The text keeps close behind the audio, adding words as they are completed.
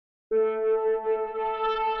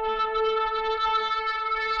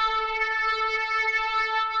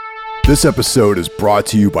This episode is brought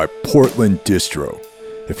to you by Portland Distro.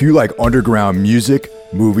 If you like underground music,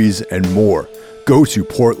 movies, and more, go to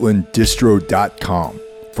portlanddistro.com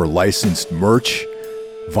for licensed merch,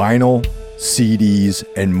 vinyl, CDs,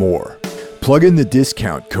 and more. Plug in the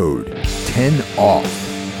discount code 10OFF,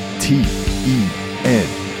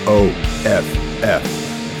 TENOFF,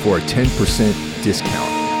 for a 10%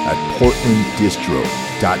 discount at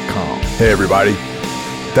portlanddistro.com. Hey everybody,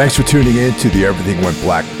 thanks for tuning in to the Everything Went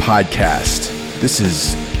Black podcast. This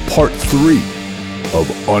is part 3 of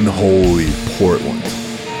Unholy Portland.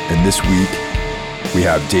 And this week, we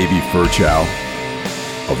have Davey Furchow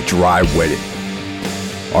of Dry Wedding,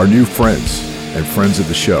 our new friends and friends of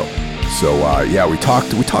the show. So we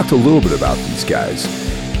talked a little bit about these guys,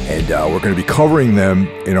 and we're going to be covering them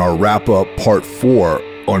in our wrap-up part 4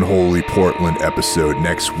 Unholy Portland episode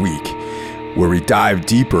next week, where we dive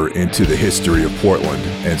deeper into the history of Portland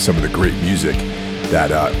and some of the great music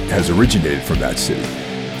that has originated from that city.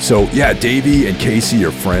 So yeah, Davey and Casey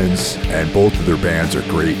are friends, and both of their bands are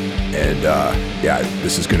great. And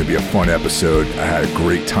this is going to be a fun episode. I had a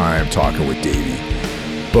great time talking with Davey.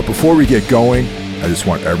 But before we get going, I just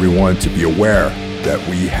want everyone to be aware that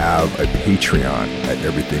we have a Patreon at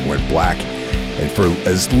Everything Went Black. And for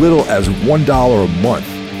as little as $1 a month,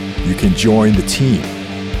 you can join the team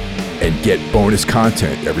and get bonus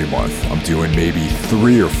content every month. I'm doing maybe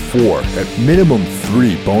 3 or 4, at minimum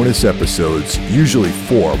 3 bonus episodes, usually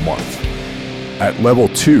 4 a month. At level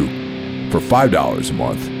 2, for $5 a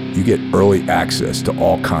month, you get early access to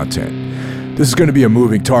all content. This is going to be a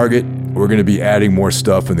moving target. We're going to be adding more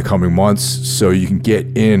stuff in the coming months, so you can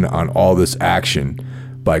get in on all this action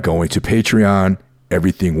by going to Patreon.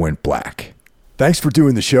 Everything Went Black. Thanks for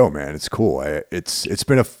doing the show, man. It's cool. It's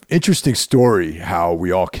been an interesting story how we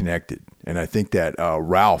all connected. And I think that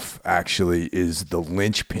Ralph actually is the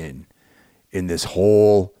linchpin in this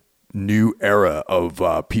whole new era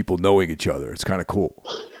of people knowing each other. It's kind of cool.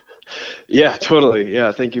 Yeah, totally.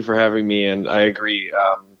 Yeah, thank you for having me. And I agree.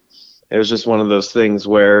 It was just one of those things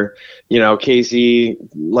where, Casey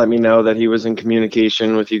let me know that he was in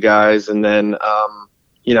communication with you guys. And then, I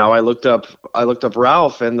looked up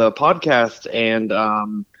Ralph and the podcast, and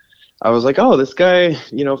I was like, oh, this guy,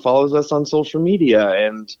 follows us on social media.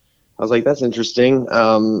 And I was like, that's interesting.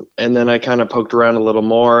 And then I kind of poked around a little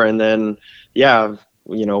more, and then,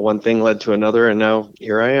 one thing led to another, and now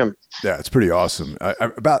here I am. Yeah, it's pretty awesome.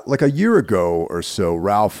 About like a year ago or so,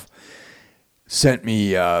 Ralph sent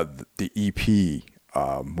me the EP,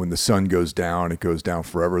 When the Sun Goes Down, It Goes Down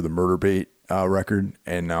Forever, the Murder Bait record.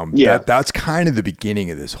 And that's kind of the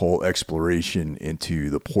beginning of this whole exploration into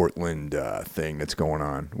the Portland thing that's going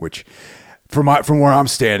on, which from where I'm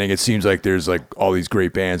standing, it seems like there's like all these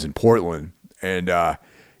great bands in Portland and,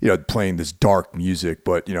 playing this dark music.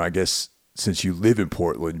 But, I guess since you live in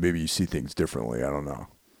Portland, maybe you see things differently. I don't know.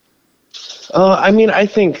 I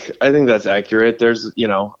think that's accurate. There's,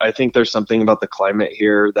 I think there's something about the climate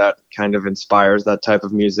here that kind of inspires that type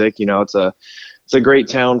of music. It's a great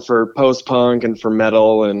town for post-punk and for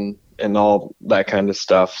metal and all that kind of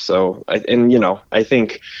stuff. So, I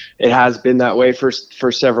think it has been that way for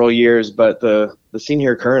several years, but the scene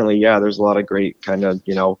here currently, there's a lot of great kind of,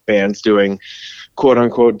 bands doing quote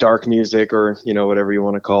unquote dark music or, whatever you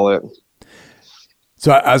want to call it.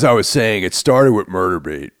 So as I was saying, it started with Murder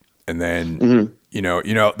Bait. And then,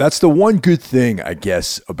 that's the one good thing, I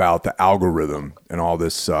guess, about the algorithm and all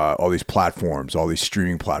this, all these platforms, all these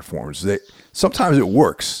streaming platforms. Sometimes it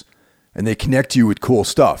works, and they connect you with cool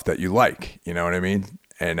stuff that you like. You know what I mean?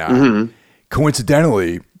 And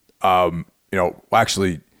coincidentally,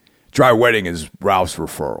 actually, Dry Wedding is Ralph's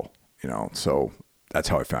referral. So that's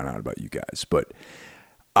how I found out about you guys. But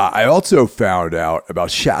I also found out about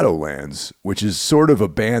Shadowlands, which is sort of a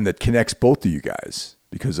band that connects both of you guys.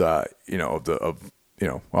 Because, I'll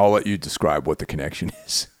let you describe what the connection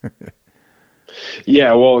is.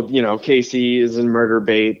 Yeah, well, Casey is in Murder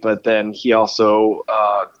Bait, but then he also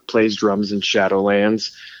plays drums in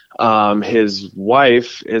Shadowlands. His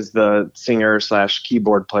wife is the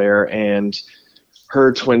singer/keyboard player, and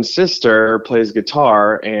her twin sister plays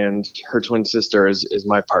guitar, and her twin sister is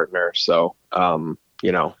my partner. So,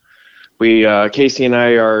 we Casey and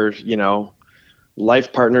I are,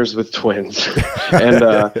 life partners with twins.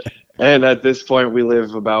 And at this point we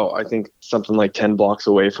live about, I think, something like 10 blocks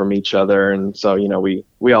away from each other. And so,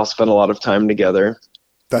 we all spend a lot of time together.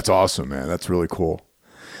 That's awesome, man. That's really cool.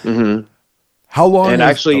 Mm-hmm. How long? And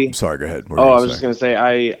actually, sorry, go ahead. I was just going to say,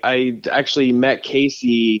 I actually met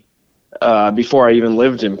Casey before I even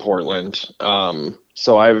lived in Portland.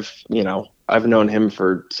 So I've known him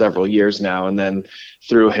for several years now. And then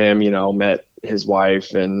through him, met his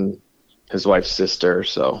wife and his wife's sister.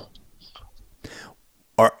 So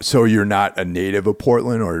So you're not a native of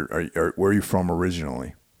Portland, or where are you from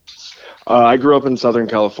originally? I grew up in Southern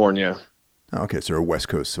California. Okay, so you're a West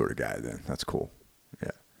Coast sort of guy then. That's cool.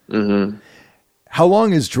 Yeah. Mm-hmm. How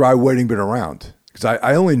long has Dry Wedding been around? Because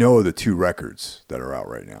I only know the 2 records that are out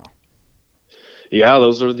right now. Yeah,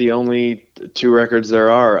 those are the only 2 records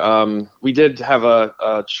there are. We did have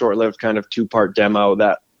a short-lived kind of 2-part demo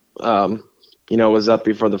that, was up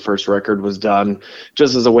before the first record was done,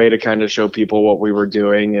 just as a way to kind of show people what we were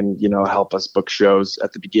doing and, help us book shows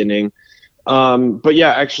at the beginning. But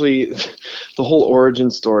yeah, actually, the whole origin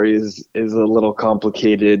story is a little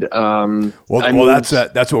complicated. That's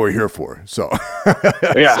what we're here for. So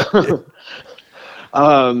yeah.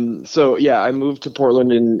 So yeah, I moved to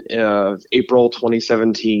Portland in April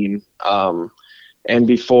 2017. And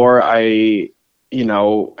before I,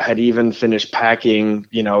 had even finished packing,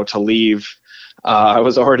 to leave, I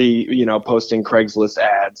was already, posting Craigslist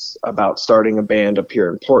ads about starting a band up here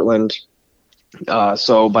in Portland.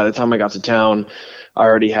 So by the time I got to town, I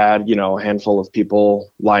already had, a handful of people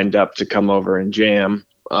lined up to come over and jam.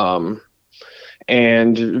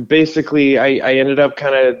 And basically I ended up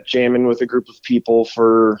kind of jamming with a group of people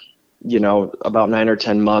for, about 9 or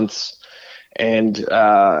 10 months. And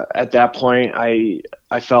at that point, I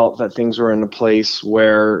felt that things were in a place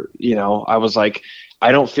where, I was like,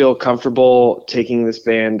 I don't feel comfortable taking this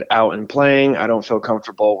band out and playing. I don't feel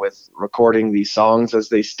comfortable with recording these songs as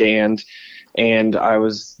they stand. And I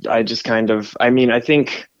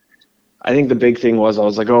think the big thing was I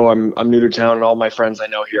was like, oh, I'm new to town and all my friends I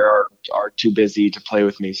know here are too busy to play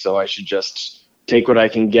with me, so I should just take what I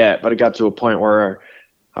can get. But it got to a point where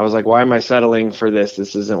I was like, why am I settling for this?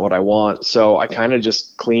 This isn't what I want. So I kind of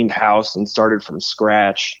just cleaned house and started from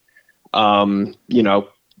scratch,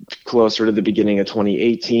 closer to the beginning of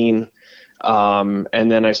 2018.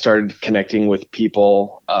 And then I started connecting with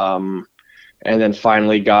people, and then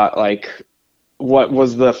finally got like what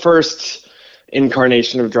was the first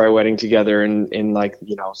incarnation of Dry Wedding together in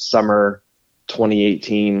summer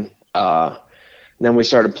 2018. Then we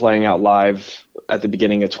started playing out live at the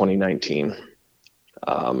beginning of 2019,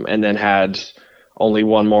 and then had only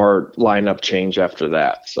one more lineup change after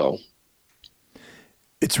that. So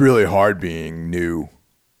it's really hard being new,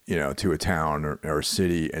 to a town or a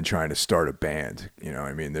city and trying to start a band.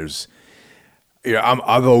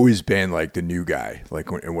 I've always been like the new guy,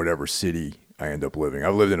 like in whatever city I end up living.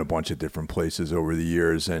 I've lived in a bunch of different places over the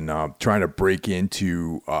years, and trying to break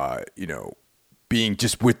into, being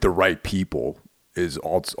just with the right people is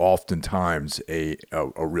oftentimes a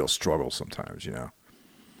real struggle sometimes,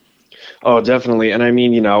 Oh, definitely. And I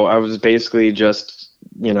mean, I was basically just,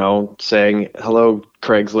 saying, hello,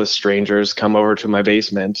 Craigslist strangers, come over to my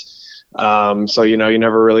basement. So, you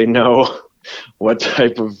never really know what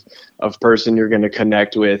type of person you're going to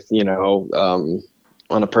connect with,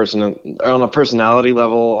 on a personality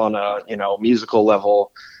level, on a musical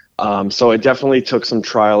level. So it definitely took some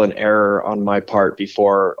trial and error on my part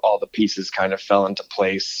before all the pieces kind of fell into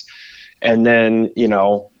place. And then,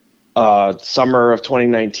 summer of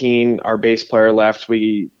 2019, our bass player left.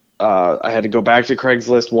 I had to go back to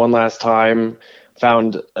Craigslist one last time,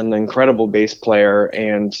 found an incredible bass player.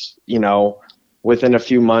 And, within a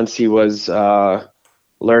few months, he was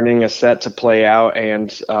learning a set to play out and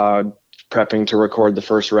prepping to record the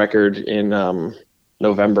first record in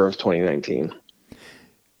November of 2019.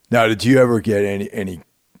 Now, did you ever get any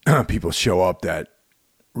people show up that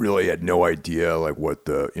really had no idea like what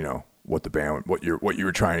the band, what you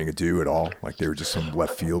were trying to do at all? Like they were just some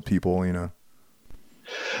left field people,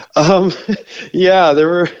 Yeah,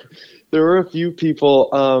 there were a few people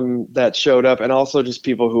that showed up, and also just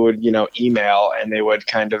people who would, email, and they would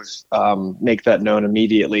kind of make that known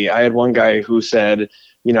immediately. I had one guy who said,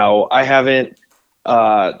 I haven't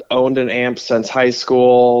owned an amp since high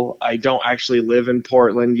school. I don't actually live in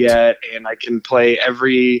Portland yet, and I can play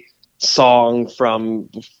every song from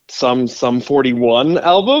some 41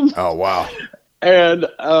 album. Oh, wow. And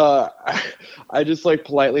I just like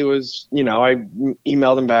politely was, I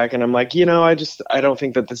emailed him back and I'm like, I don't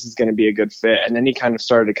think that this is going to be a good fit. And then he kind of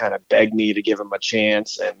started to kind of beg me to give him a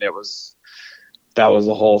chance, and that was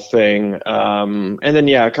the whole thing. And then,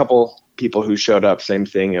 yeah, a couple people who showed up, same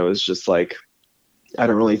thing. It was just like, I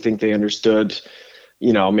don't really think they understood,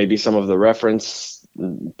 maybe some of the reference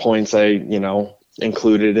points I,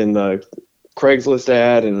 included in the Craigslist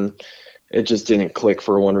ad, and it just didn't click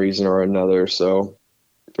for one reason or another. So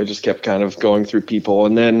I just kept kind of going through people.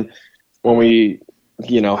 And then when we,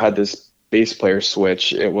 had this bass player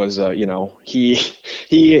switch, it was, he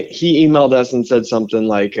emailed us and said something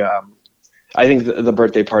like, I think the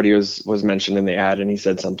birthday party was mentioned in the ad, and he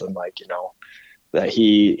said something like, that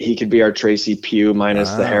he could be our Tracy Pugh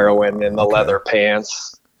minus the heroin and the leather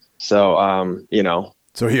pants. So,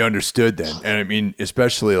 So he understood then. And I mean,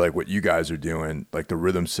 especially like what you guys are doing, like the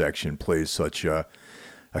rhythm section plays such a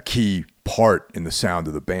key part in the sound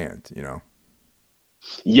of the band,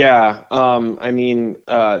 Yeah. I mean,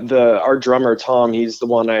 our drummer, Tom, he's the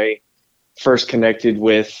one I first connected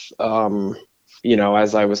with,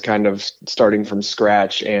 as I was kind of starting from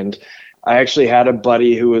scratch. And I actually had a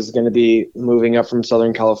buddy who was going to be moving up from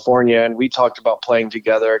Southern California, and we talked about playing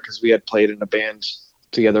together because we had played in a band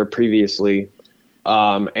together previously.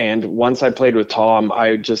 And once I played with Tom,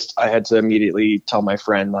 I had to immediately tell my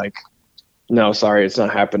friend, like, no, sorry, it's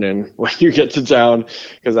not happening when you get to town,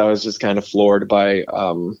 because I was just kind of floored by,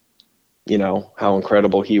 how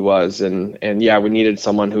incredible he was. And yeah, we needed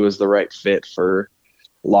someone who was the right fit for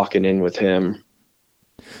locking in with him.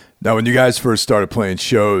 Now, when you guys first started playing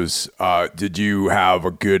shows, did you have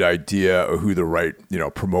a good idea of who the right,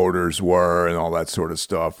 promoters were and all that sort of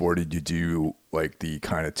stuff? Or did you do like the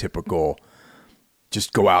kind of typical,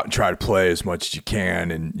 just go out and try to play as much as you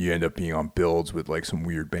can, and you end up being on builds with like some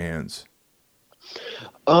weird bands?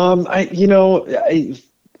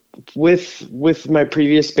 With my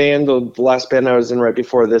previous band, the last band I was in right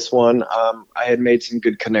before this one, I had made some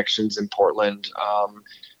good connections in Portland.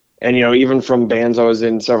 And, even from bands I was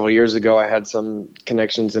in several years ago, I had some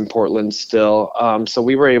connections in Portland still. So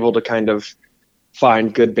we were able to kind of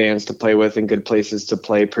find good bands to play with and good places to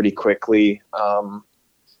play pretty quickly. Some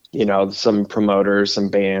promoters, some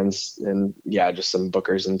bands, and just some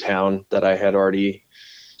bookers in town that I had already,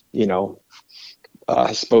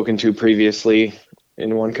 spoken to previously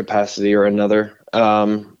in one capacity or another.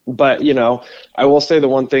 But, I will say the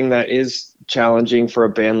one thing that is challenging for a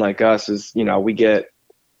band like us is, we get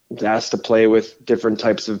asked to play with different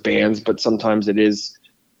types of bands, but sometimes it is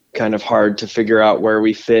kind of hard to figure out where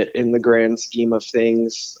we fit in the grand scheme of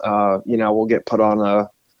things. We'll get put on a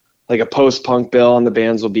post-punk bill, and the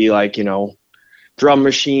bands will be like, drum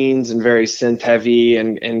machines and very synth heavy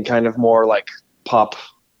and kind of more like pop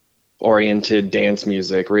oriented dance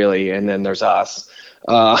music, really. And then there's us,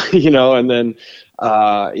 and then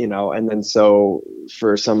so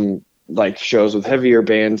for some like shows with heavier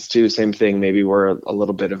bands too, same thing. Maybe we're a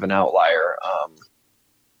little bit of an outlier.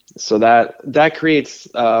 So that creates,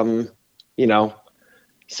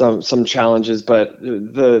 some challenges, but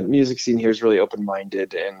the music scene here is really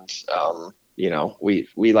open-minded, and,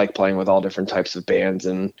 we like playing with all different types of bands,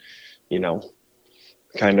 and,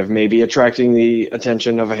 kind of maybe attracting the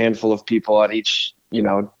attention of a handful of people at each,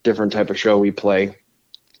 different type of show we play.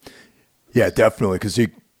 Yeah, definitely. 'Cause you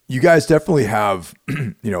guys definitely have,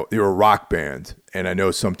 you're a rock band, and I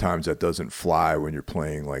know sometimes that doesn't fly when you're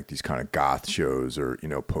playing like these kind of goth shows or,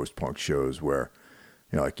 post-punk shows where,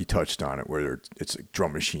 like you touched on it, where it's like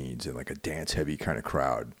drum machines and like a dance heavy kind of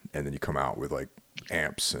crowd. And then you come out with like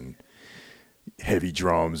amps and heavy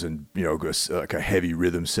drums and, like a heavy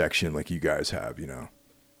rhythm section like you guys have,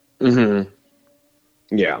 Mm-hmm.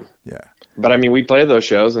 Yeah. Yeah. But I mean, we play those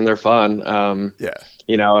shows and they're fun. Yeah.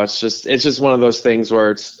 It's just one of those things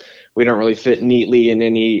where we don't really fit neatly in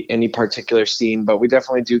any particular scene, but we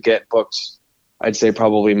definitely do get booked. I'd say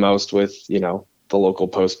probably most with, the local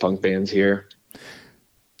post-punk bands here.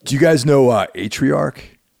 Do you guys know Atriarch?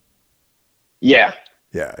 Yeah.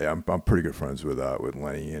 Yeah. I'm pretty good friends with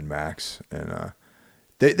Lenny and Max, and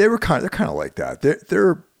they're kind of like that.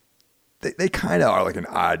 They kind of are like an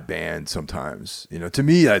odd band sometimes. To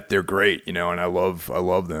me, they're great. And I love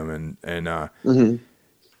them, and Mm-hmm.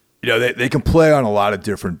 They can play on a lot of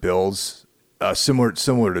different bills,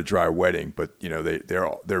 similar to Dry Wedding, but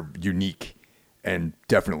they're unique and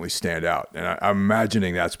definitely stand out. And I'm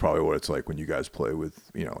imagining that's probably what it's like when you guys play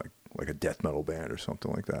with like a death metal band or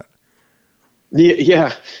something like that.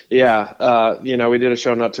 Yeah. We did a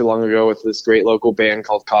show not too long ago with this great local band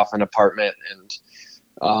called Coffin Apartment, and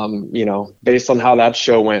based on how that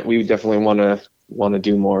show went, we definitely want to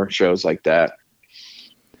do more shows like that.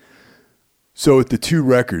 So with the two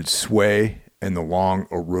records, Sway and The Long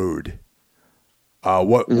a Road,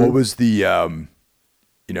 what was the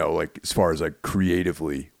like as far as like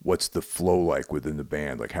creatively, what's the flow like within the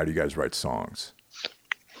band? Like, how do you guys write songs?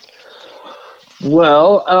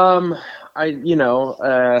 Well,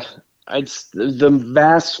 the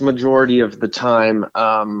vast majority of the time,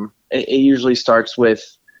 it usually starts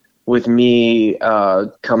with me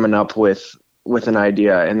coming up with an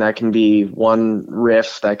idea, and that can be one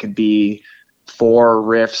riff, that could be 4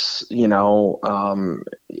 riffs,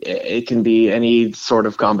 it can be any sort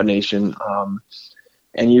of combination.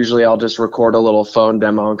 And usually I'll just record a little phone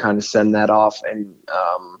demo and kind of send that off and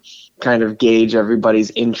kind of gauge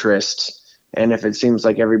everybody's interest And if it seems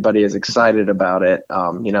like everybody is excited about it,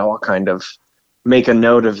 I'll kind of make a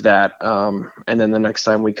note of that. And then the next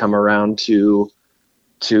time we come around to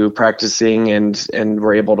practicing and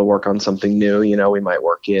we're able to work on something new, we might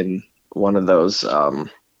work in one of those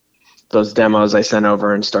demos I sent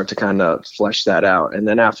over and start to kind of flesh that out. And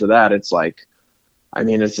then after that, it's like,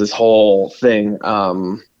 it's this whole thing.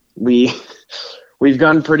 We've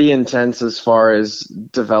gone pretty intense as far as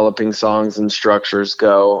developing songs and structures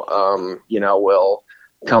go. We'll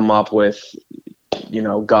come up with,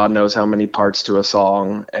 God knows how many parts to a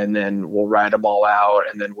song, and then we'll write them all out,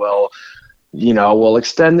 and then we'll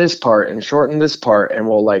extend this part and shorten this part, and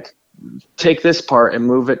we'll like take this part and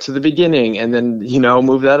move it to the beginning, and then,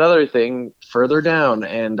 move that other thing further down.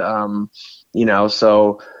 And,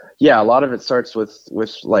 so yeah, a lot of it starts with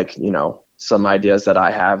like, some ideas that I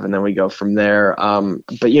have, and then we go from there.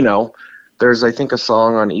 But there's, I think, a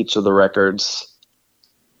song on each of the records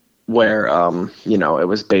where, it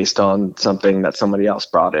was based on something that somebody else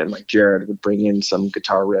brought in. Like Jared would bring in some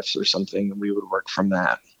guitar riffs or something, and we would work from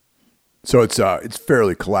that. So it's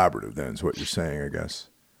fairly collaborative then, is what you're saying, I guess.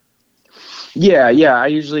 Yeah. I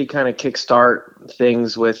usually kind of kickstart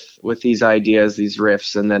things with these ideas, these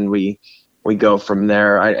riffs, and then we go from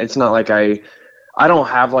there. It's not like I don't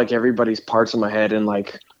have like everybody's parts in my head and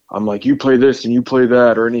like I'm like, you play this and you play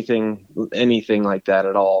that or anything like that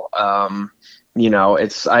at all.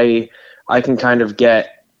 It's I can kind of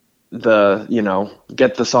get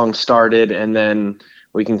the song started, and then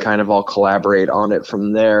we can kind of all collaborate on it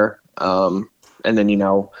from there. And then,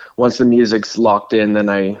 once the music's locked in, then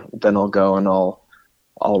I'll go and I'll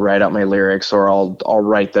write out my lyrics, or I'll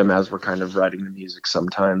write them as we're kind of writing the music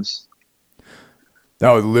sometimes.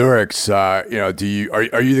 Now with lyrics, are you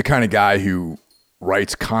the kind of guy who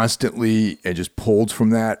writes constantly and just pulls from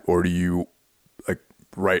that, or do you like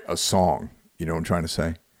write a song? You know what I'm trying to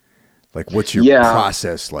say? Like, what's your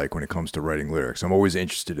process like when it comes to writing lyrics? I'm always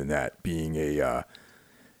interested in that. Being a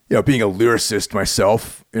lyricist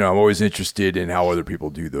myself, I'm always interested in how other people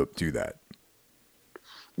do that.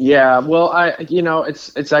 Yeah, well,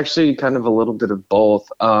 it's actually kind of a little bit of both.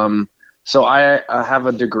 So I have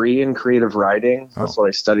a degree in creative writing. That's what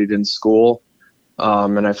I studied in school.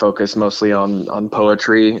 And I focus mostly on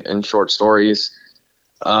poetry and short stories.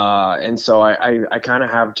 And so I kind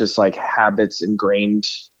of have just like habits ingrained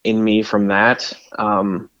in me from that,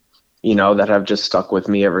 that have just stuck with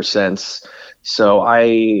me ever since. So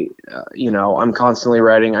I'm constantly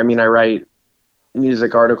writing. I write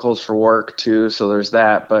music articles for work too, so there's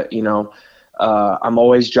that. But, I'm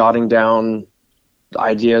always jotting down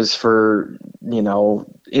ideas for,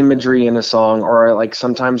 imagery in a song, or like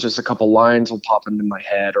sometimes just a couple lines will pop into my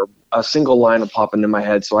head, or a single line will pop into my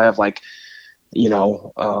head. So I have like,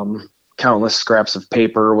 countless scraps of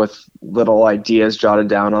paper with little ideas jotted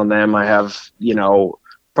down on them. I have,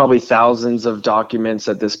 probably thousands of documents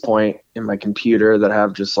at this point in my computer that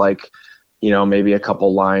have just like, maybe a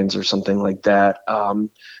couple lines or something like that.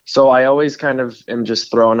 So I always kind of am just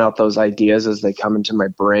throwing out those ideas as they come into my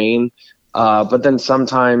brain. But then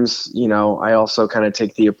sometimes, I also kind of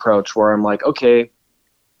take the approach where I'm like, okay,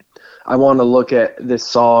 I want to look at this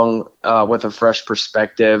song with a fresh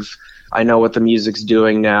perspective. I know what the music's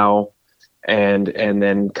doing now, and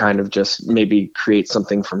then kind of just maybe create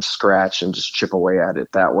something from scratch and just chip away at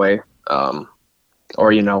it that way.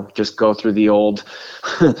 Or, just go through the old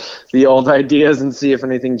ideas and see if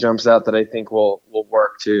anything jumps out that I think will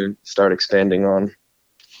work to start expanding on.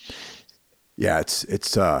 Yeah,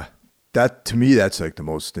 it's that to me, that's like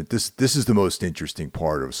this is the most interesting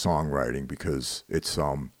part of songwriting, because it's,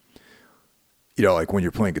 like when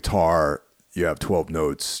you're playing guitar, you have 12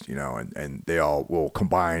 notes, and they all will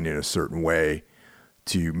combine in a certain way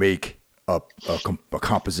to make a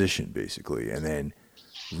composition basically. And then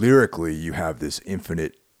lyrically, you have this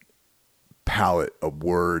infinite palette of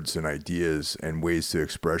words and ideas and ways to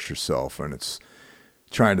express yourself. And it's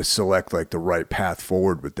trying to select like the right path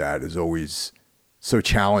forward with that is always so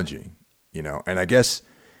challenging, and I guess,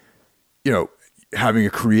 having a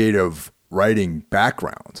creative writing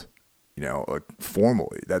background, like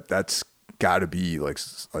formally, that's got to be like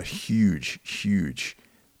a huge,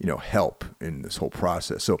 help in this whole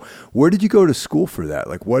process. So where did you go to school for that?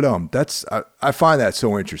 Like what, I find that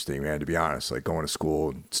so interesting, man, to be honest, like going to school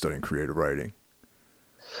and studying creative writing.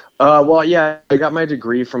 Well, yeah, I got my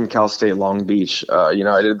degree from Cal State Long Beach. I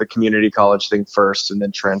did the community college thing first and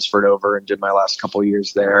then transferred over and did my last couple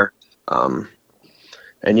years there.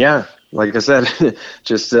 And yeah, like I said,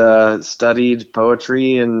 just studied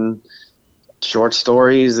poetry and short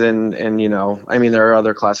stories and there are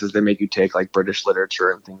other classes they make you take, like British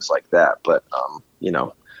literature and things like that. But,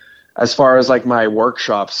 as far as like my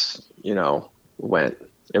workshops, went.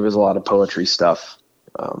 It was a lot of poetry stuff.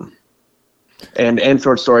 And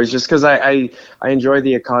short stories, just because I enjoy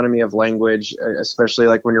the economy of language, especially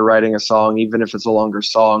like when you're writing a song. Even if it's a longer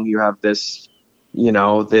song, you have this,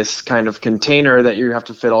 this kind of container that you have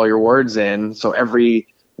to fit all your words in. So every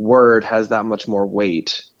word has that much more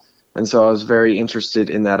weight. And so I was very interested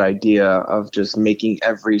in that idea of just making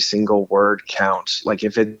every single word count. Like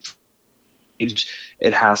if it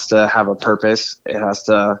has to have a purpose, it has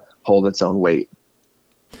to hold its own weight.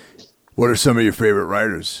 What are some of your favorite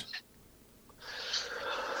writers?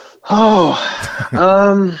 Oh,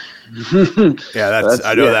 yeah,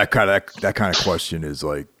 I know that kind of question is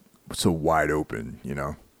like so wide open,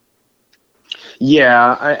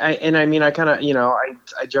 Yeah, I kind of,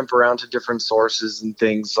 I jump around to different sources and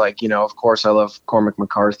things like, of course I love Cormac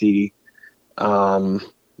McCarthy. As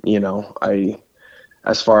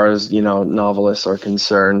far as, novelists are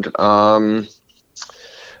concerned,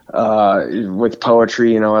 with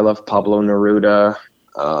poetry, I love Pablo Neruda.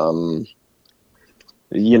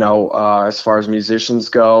 As far as musicians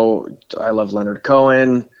go, I love Leonard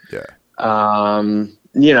Cohen. Yeah. I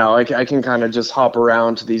can kind of just hop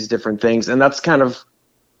around to these different things. And that's kind of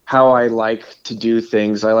how I like to do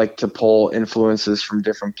things. I like to pull influences from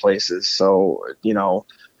different places. So,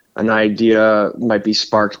 an idea might be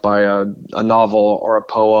sparked by a novel or a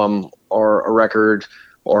poem or a record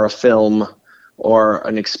or a film or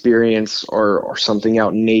an experience or something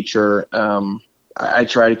out in nature. I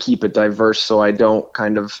try to keep it diverse so I don't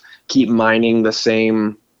kind of keep mining the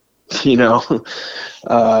same,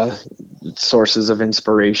 sources of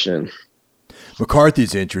inspiration.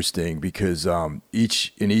 McCarthy's interesting because in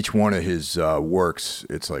each one of his works,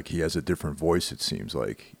 it's like he has a different voice, it seems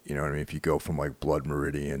like. You know what I mean? If you go from like Blood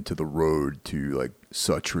Meridian to The Road to like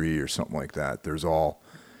Suttree or something like that,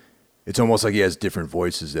 it's almost like he has different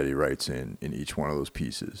voices that he writes in each one of those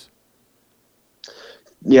pieces.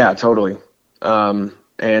 Yeah, totally. And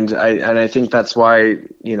I think that's why,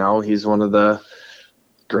 he's one of the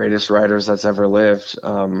greatest writers that's ever lived.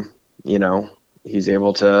 He's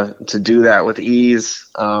able to do that with ease.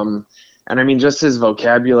 And I mean, just his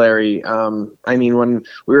vocabulary. When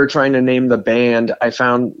we were trying to name the band, I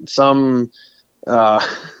found some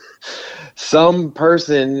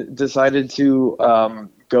person decided to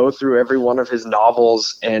go through every one of his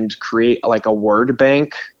novels and create like a word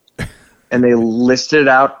bank. And they listed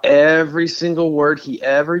out every single word he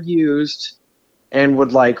ever used and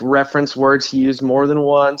would like reference words he used more than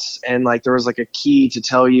once. And like there was like a key to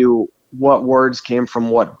tell you what words came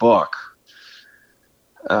from what book.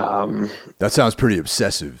 That sounds pretty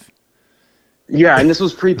obsessive. Yeah, and this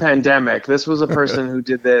was pre-pandemic. This was a person who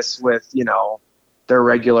did this with, their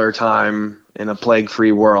regular time in a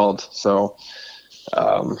plague-free world. So,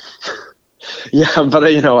 yeah, but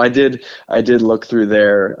I did look through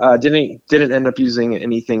there. Didn't end up using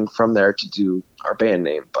anything from there to do our band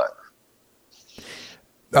name, but.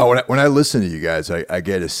 Oh, when I listen to you guys, I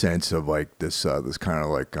get a sense of like this kind of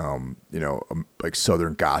like like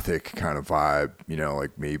Southern Gothic kind of vibe,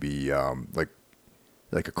 like maybe like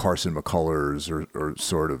a Carson McCullers or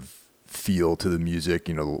sort of feel to the music,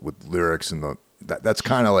 with lyrics and that's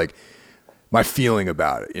kind of like my feeling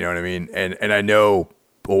about it. You know what I mean? And I know,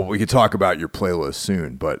 well, we could talk about your playlist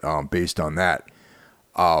soon, but based on that,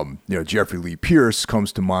 Jeffrey Lee Pierce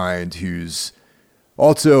comes to mind, who's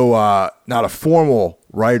also not a formal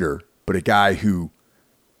writer, but a guy who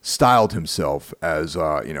styled himself as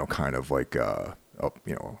kind of like a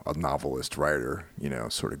novelist writer,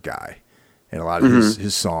 sort of guy, and a lot of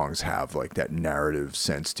his songs have like that narrative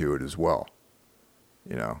sense to it as well.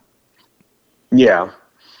 Yeah.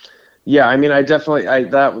 I mean,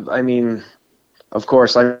 of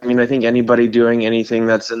course. I think anybody doing anything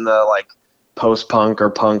that's in the like post-punk or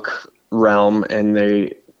punk realm, and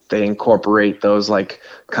they incorporate those like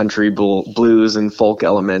country blues and folk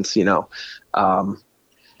elements, that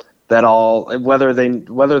all, whether they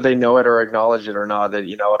know it or acknowledge it or not, that,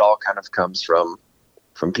 it all kind of comes from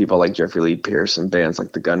people like Jeffrey Lee Pierce and bands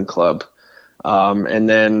like the Gun Club. And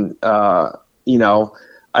then,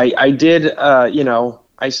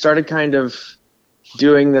 I started kind of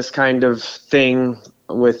doing this kind of thing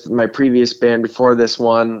with my previous band before this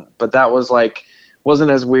one, but that was like,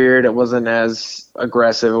 wasn't as weird. It wasn't as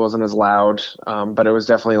aggressive. It wasn't as loud. But it was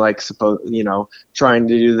definitely like trying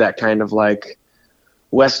to do that kind of like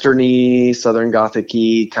Western-y, Southern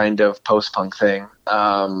Gothic-y kind of post-punk thing.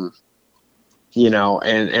 And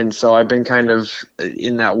so I've been kind of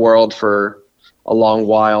in that world for a long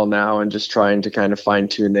while now and just trying to kind of fine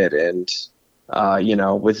tune it. And,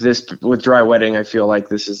 with Dry Wedding, I feel like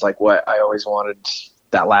this is like what I always wanted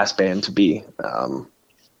that last band to be.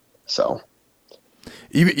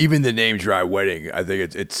 Even the name Dry Wedding, I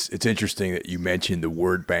think it's interesting that you mentioned the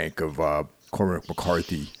word bank of Cormac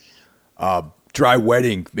McCarthy. Dry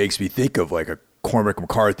Wedding makes me think of like a Cormac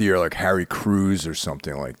McCarthy or like Harry Crews or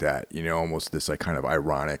something like that. You know, almost this like kind of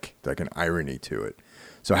ironic, like an irony to it.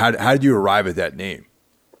 So how did you arrive at that name?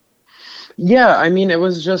 Yeah, I mean, it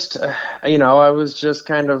was just, I was just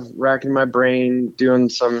kind of racking my brain, doing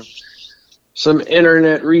some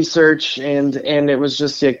internet research, and it was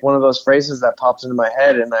just like one of those phrases that popped into my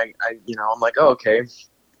head, and I'm like, oh, okay,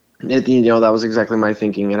 that was exactly my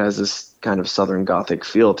thinking. It has this kind of Southern Gothic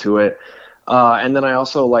feel to it, and then I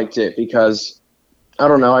also liked it because I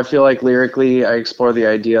don't know, I feel like lyrically I explore the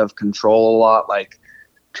idea of control a lot, like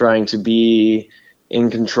trying to be in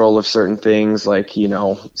control of certain things, like,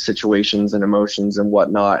 situations and emotions and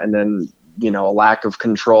whatnot, and then, a lack of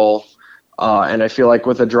control. And I feel like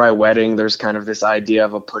with a Dry Wedding, there's kind of this idea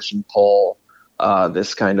of a push and pull,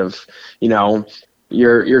 this kind of,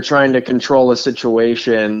 you're trying to control a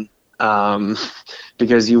situation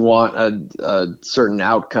because you want a certain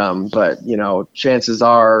outcome, but, chances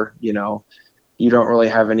are, you don't really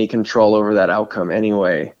have any control over that outcome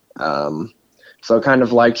anyway. So kind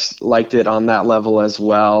of liked it on that level as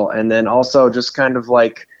well. And then also just kind of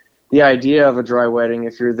like the idea of a Dry Wedding,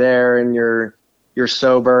 if you're there and you're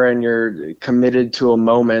sober and you're committed to a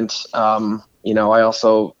moment, I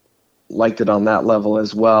also liked it on that level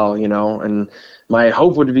as well, and my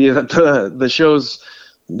hope would be that the shows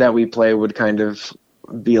that we play would kind of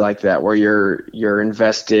be like that, where you're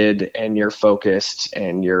invested and you're focused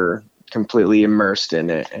and you're completely immersed in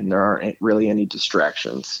it, and there aren't really any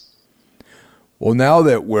distractions. Well, now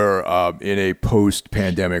that we're in a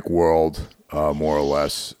post-pandemic world, more or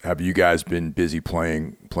less, have you guys been busy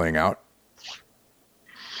playing out?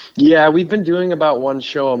 Yeah, we've been doing about one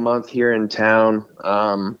show a month here in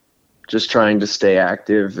town, just trying to stay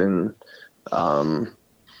active and,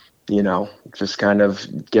 just kind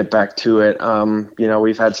of get back to it.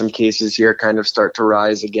 We've had some cases here kind of start to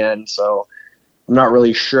rise again, so I'm not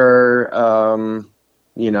really sure,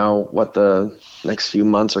 what the next few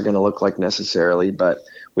months are going to look like necessarily, but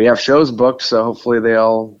we have shows booked, so hopefully they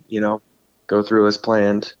all, go through as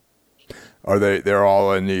planned. Are they're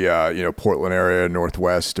all in the Portland area,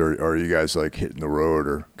 Northwest, or are you guys like hitting the road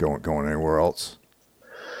or going anywhere else?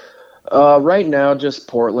 Right now, just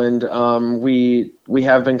Portland. We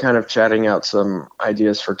have been kind of chatting out some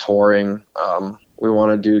ideas for touring. We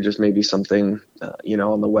want to do just maybe something,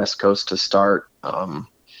 on the West Coast to start.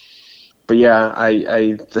 But yeah,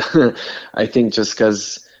 I I think just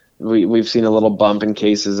because we've seen a little bump in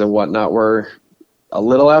cases and whatnot, we're a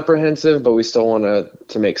little apprehensive, but we still want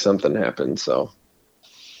to make something happen. So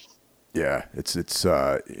yeah, it's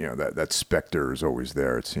that specter is always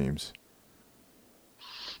there, it seems.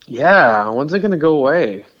 Yeah, when's it gonna go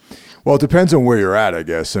away? Well, it depends on where you're at, I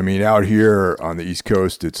guess. I mean, out here on the East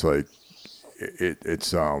Coast, it's like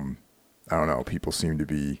it's I don't know. People seem to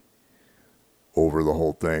be over the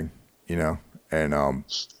whole thing, and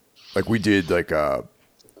like we did like a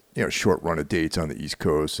short run of dates on the East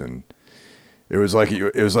Coast, and it was like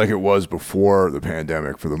it was before the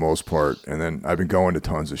pandemic for the most part. And then I've been going to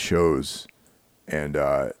tons of shows, and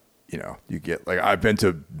you get like I've been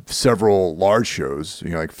to several large shows,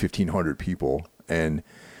 like 1,500 people, and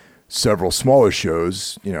several smaller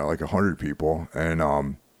shows, like 100 people, and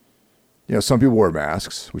some people wear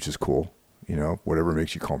masks, which is cool, whatever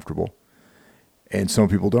makes you comfortable, and some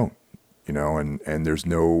people don't, and there's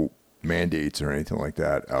no mandates or anything like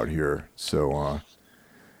that out here. So,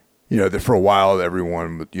 for a while,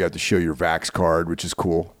 you have to show your Vax card, which is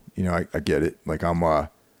cool. I get it. Like I'm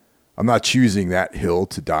not choosing that hill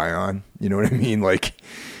to die on. You know what I mean? Like,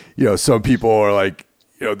 some people are like,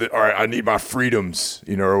 all right, I need my freedoms,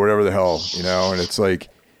 or whatever the hell, and it's like,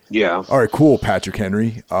 yeah. All right, cool, Patrick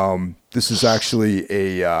Henry. This is actually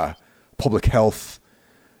a public health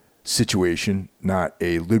situation, not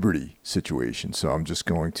a liberty situation. So I'm just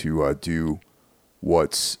going to do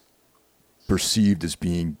what's perceived as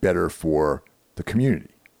being better for the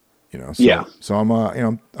community, So, yeah. So I'm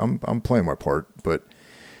I'm playing my part, but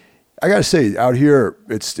I gotta say, out here,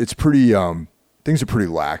 it's pretty things are pretty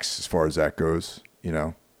lax as far as that goes,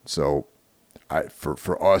 So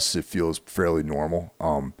for us, it feels fairly normal.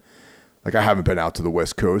 Like I haven't been out to the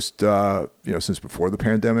West Coast, since before the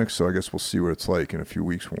pandemic. So I guess we'll see what it's like in a few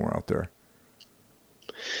weeks when we're out there.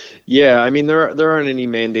 Yeah, I mean there aren't any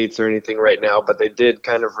mandates or anything right now, but they did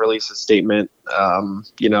kind of release a statement,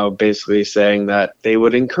 basically saying that they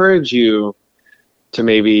would encourage you to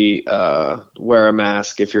maybe wear a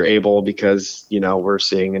mask if you're able, because we're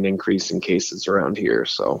seeing an increase in cases around here.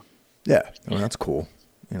 So yeah, well, that's cool.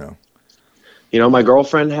 My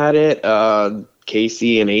girlfriend had it.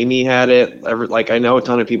 Casey and Amy had it. Like I know a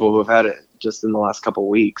ton of people who have had it just in the last couple of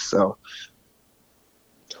weeks. So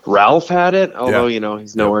Ralph had it, although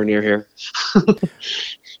he's nowhere near here.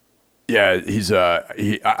 Yeah,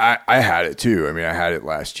 I had it too. I mean, I had it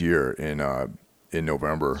last year in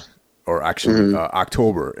November, or actually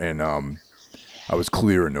October, and I was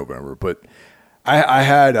clear in November. But I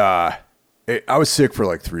had I was sick for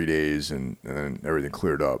like 3 days, and then everything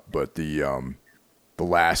cleared up. But the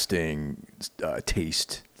lasting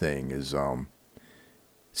taste thing is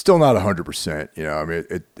still not 100%. I mean,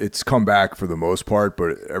 it's come back for the most part,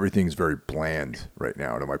 but everything's very bland right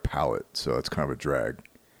now to my palate, so it's kind of a drag.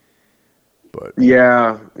 But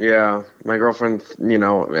yeah, my girlfriend,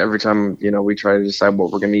 every time we try to decide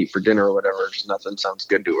what we're gonna eat for dinner or whatever, just nothing sounds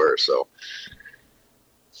good to her. So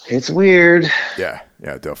it's weird. Yeah,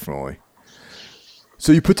 definitely.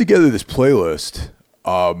 So you put together this playlist,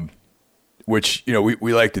 which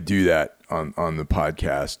we like to do that on the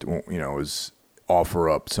podcast. Is offer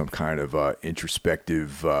up some kind of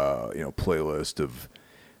introspective playlist of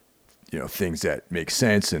things that make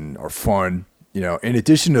sense and are fun. In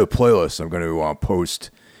addition to the playlist, I'm going to post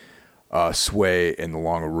Sway and The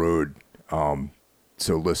Longer Road,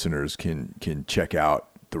 so listeners can check out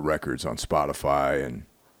the records on Spotify, and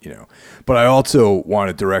But I also want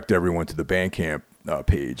to direct everyone to the Bandcamp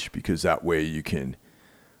page, because that way you can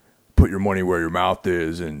put your money where your mouth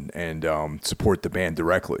is and support the band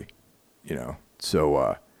directly.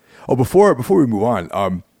 So before we move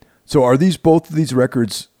on, so are both of these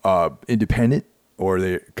records independent? Or are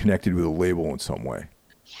they connected with a label in some way?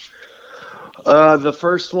 The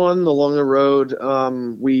first one, The Longer Road,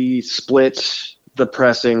 we split the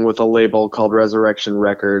pressing with a label called Resurrection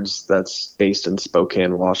Records that's based in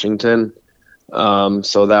Spokane, Washington.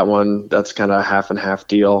 So that's kind of a half and half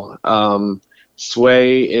deal.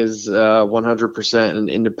 Sway is 100% an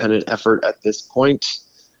independent effort at this point.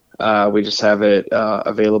 We just have it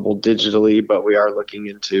available digitally, but we are looking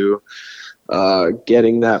into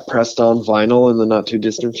getting that pressed on vinyl in the not too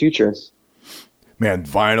distant future. Man,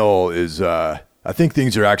 vinyl is, I think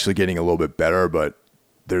things are actually getting a little bit better, but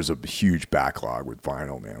there's a huge backlog with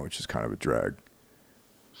vinyl, man, which is kind of a drag.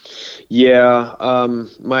 Yeah.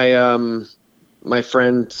 My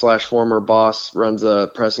friend / former boss runs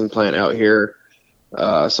a pressing plant out here.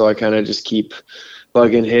 So I kind of just keep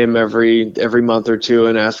bugging him every month or two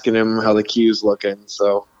and asking him how the queue's looking.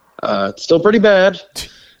 So, it's still pretty bad.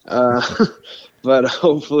 But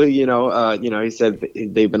hopefully, he said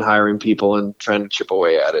they've been hiring people and trying to chip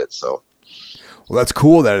away at it. So, well, that's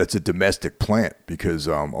cool that it's a domestic plant, because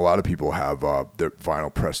a lot of people have their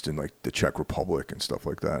vinyl pressed in like the Czech Republic and stuff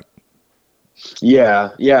like that. Yeah,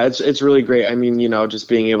 it's really great. I mean, just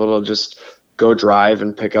being able to just go drive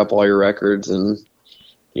and pick up all your records and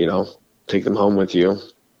take them home with you.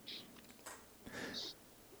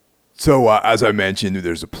 So as I mentioned,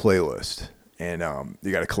 there's a playlist. And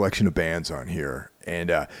you got a collection of bands on here.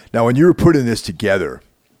 And now, when you were putting this together,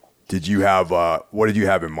 did you have what did you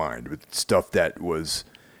have in mind? With stuff that was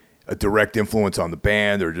a direct influence on the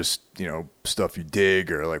band, or just stuff you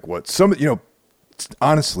dig, or like what?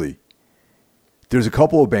 Honestly, there's a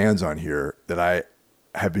couple of bands on here that I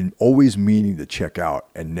have been always meaning to check out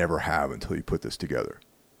and never have until you put this together.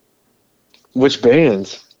 Which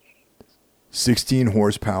bands? 16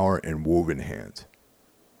 Horsepower and Woven Hands.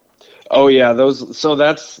 Oh yeah, those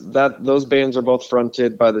bands are both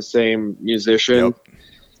fronted by the same musician. Yep.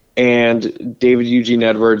 And David Eugene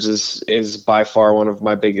Edwards is by far one of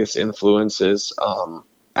my biggest influences.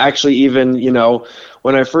 Actually, even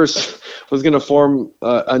when I first was going to form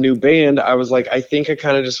a new band, I was like, I think I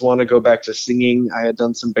kind of just want to go back to singing. I had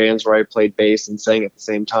done some bands where I played bass and sang at the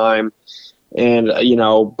same time, and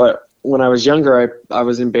but when I was younger, I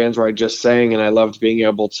was in bands where I just sang, and I loved being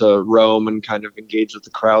able to roam and kind of engage with the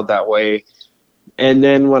crowd that way. And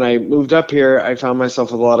then when I moved up here, I found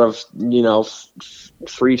myself with a lot of,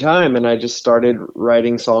 free time, and I just started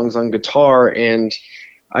writing songs on guitar. And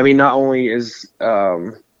I mean, not only is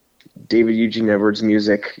David Eugene Edwards'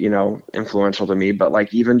 music, influential to me, but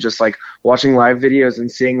like even just like watching live videos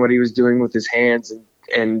and seeing what he was doing with his hands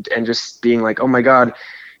and just being like, oh my God,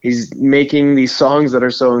 he's making these songs that are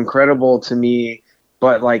so incredible to me,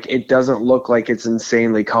 but like it doesn't look like it's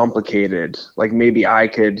insanely complicated. Like maybe I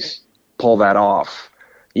could pull that off,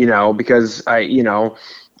 because I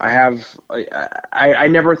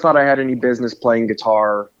never thought I had any business playing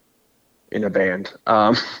guitar in a band. I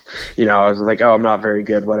was like, oh, I'm not very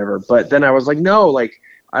good, whatever. But then I was like, no, like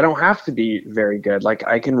I don't have to be very good. Like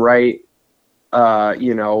I can write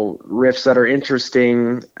riffs that are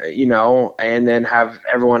interesting, and then have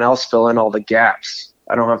everyone else fill in all the gaps.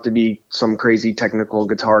 I don't have to be some crazy technical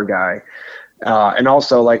guitar guy. And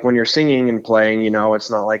also, like, when you're singing and playing, it's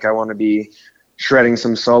not like I want to be shredding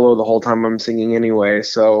some solo the whole time I'm singing anyway.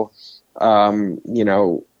 So,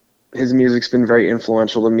 his music's been very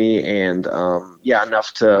influential to me, and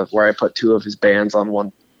enough to where I put two of his bands on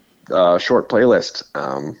one short playlist.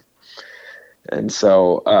 And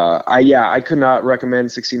so I could not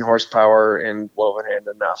recommend 16 Horsepower and Woven Hand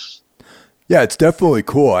enough. Yeah, it's definitely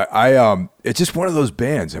cool. I it's just one of those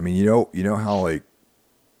bands. I mean, you know how, like,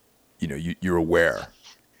 you're aware,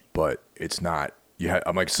 but it's not.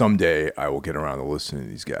 I'm like, someday I will get around to listening to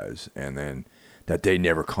these guys, and then that day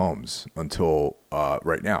never comes until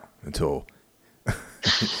right now. Until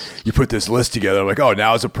you put this list together, like, oh,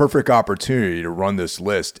 now is a perfect opportunity to run this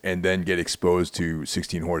list and then get exposed to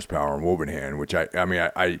 16 Horsepower and Woven Hand, which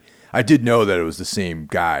I did know that it was the same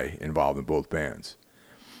guy involved in both bands.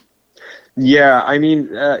 Yeah, I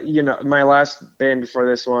mean, my last band before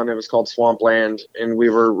this one, it was called Swampland, and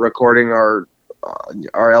we were recording our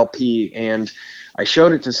LP, and I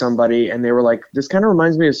showed it to somebody, and they were like, "This kind of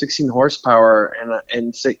reminds me of 16 Horsepower,"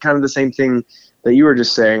 and kind of the same thing that you were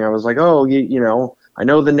just saying. I was like, "Oh, I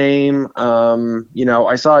know the name.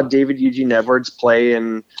 I saw David Eugene Edwards play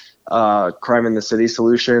in Crime in the City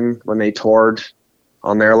Solution when they toured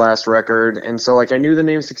on their last record, and so, like, I knew the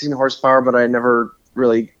name 16 Horsepower, but I never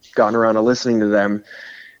really gotten around to listening to them."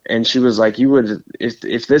 And she was like, "You would,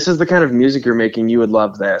 if this is the kind of music you're making, you would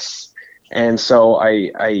love this." And so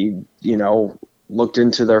I looked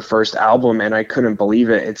into their first album, and I couldn't believe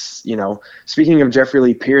it. It's, speaking of Jeffrey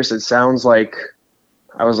Lee Pierce, it sounds like,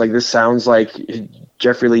 I was like, this sounds like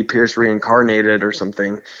Jeffrey Lee Pierce reincarnated or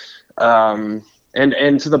something. And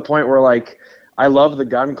to the point where, like, I love the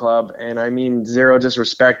Gun Club, and I mean, zero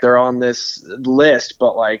disrespect, they're on this list,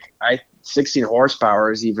 but, like, 16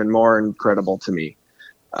 Horsepower is even more incredible to me.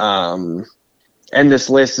 And this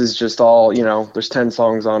list is just all, there's 10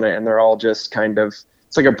 songs on it, and they're all just kind of,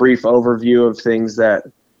 it's like a brief overview of things that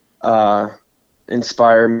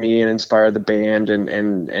inspire me and inspire the band,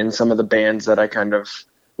 and some of the bands that I kind of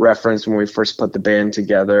referenced when we first put the band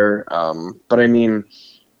together. But I mean,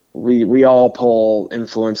 we all pull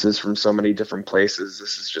influences from so many different places.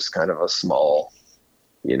 This is just kind of a small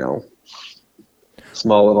little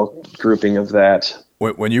grouping of that.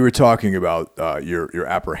 When you were talking about your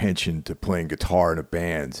apprehension to playing guitar in a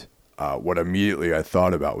band, what immediately I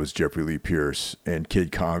thought about was Jeffrey Lee Pierce and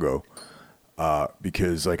Kid Congo,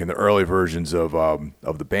 because, like, in the early versions of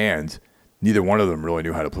the band, neither one of them really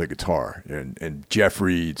knew how to play guitar, and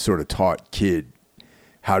Jeffrey sort of taught Kid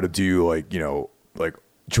how to do, like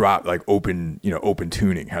drop, like open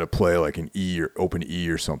tuning, how to play like an E or open E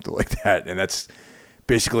or something like that, and that's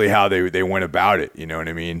basically how they went about it. You know what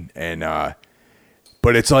I mean? And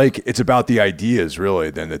but it's like, it's about the ideas really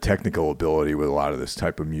than the technical ability with a lot of this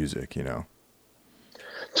type of music,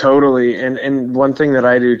 Totally. And one thing that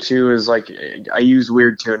I do too is, like, I use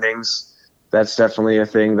weird tunings. That's definitely a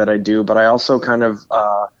thing that I do, but I also kind of,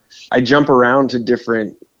 I jump around to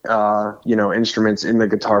different, instruments in the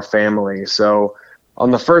guitar family. So on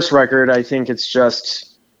the first record, I think it's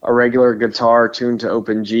just a regular guitar tuned to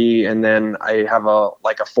open G. And then I have a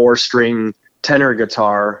 4-string tenor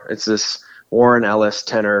guitar. It's this Warren Ellis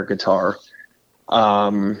tenor guitar.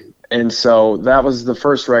 And so that was the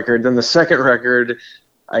first record. Then the second record,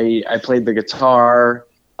 I played the guitar.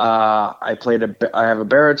 I have a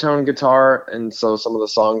baritone guitar, and so some of the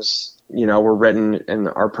songs, were written and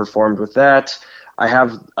are performed with that. I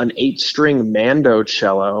have an 8-string mando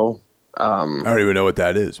cello. I don't even know what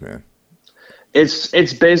that is, man.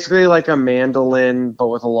 It's basically like a mandolin, but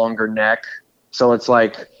with a longer neck. So it's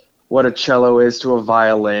like what a cello is to a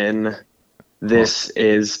violin. This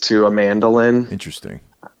is to a mandolin. Interesting.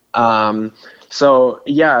 So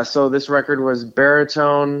this record was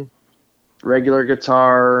baritone, regular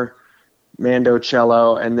guitar, mando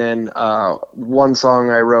cello, and then one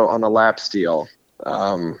song I wrote on a lap steel.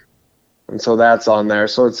 And so that's on there.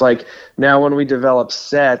 So it's like, now when we develop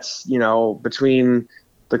sets, between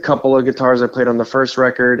the couple of guitars I played on the first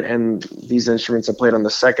record and these instruments I played on the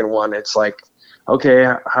second one, it's like,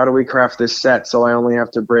 okay, how do we craft this set so I only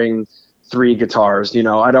have to bring 3 guitars?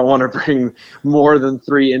 I don't want to bring more than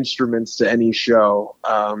 3 instruments to any show.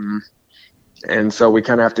 And so we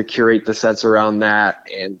kind of have to curate the sets around that.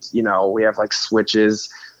 And, we have like switches.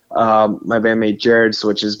 My bandmate Jared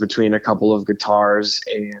switches between a couple of guitars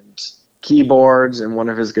and keyboards. And one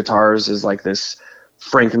of his guitars is like this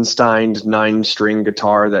Frankenstein 9-string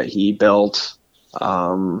guitar that he built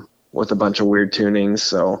with a bunch of weird tunings.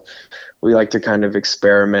 So we like to kind of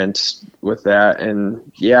experiment with that.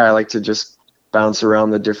 And yeah, I like to just bounce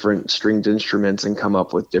around the different stringed instruments and come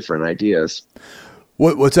up with different ideas.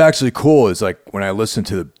 What's actually cool is like when I listen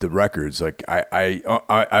to the records, like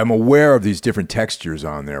I'm aware of these different textures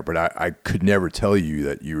on there, but I could never tell you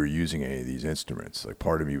that you were using any of these instruments. Like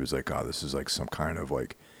part of me was like, oh, this is like some kind of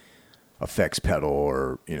like effects pedal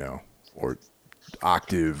or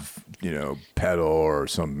octave, pedal or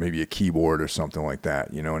maybe a keyboard or something like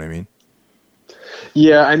that. You know what I mean?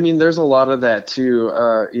 Yeah, I mean, there's a lot of that too.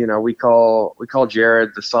 We call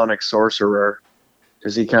Jared the Sonic Sorcerer,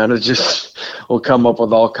 because he kind of just will come up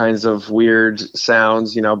with all kinds of weird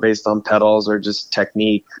sounds, based on pedals or just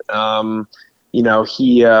technique.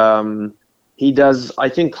 He does, I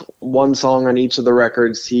think, one song on each of the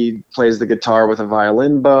records. He plays the guitar with a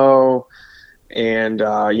violin bow. And,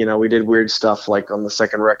 we did weird stuff like on the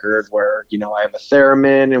second record where, I have a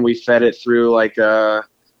theremin and we fed it through like a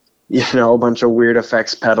bunch of weird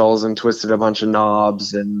effects pedals and twisted a bunch of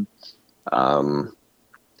knobs. And,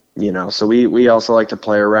 so we also like to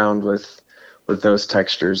play around with those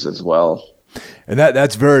textures as well. And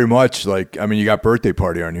that's very much like, I mean, you got Birthday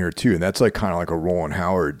Party on here too. And that's like kind of like a Roland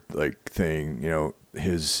Howard like thing,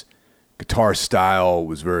 his guitar style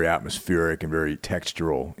was very atmospheric and very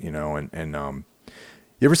textural, and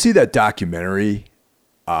you ever see that documentary,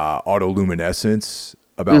 Autoluminescence,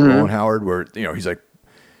 about Roland Howard, where, he's like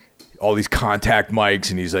all these contact mics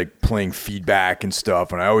and he's like playing feedback and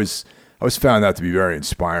stuff. And I always found that to be very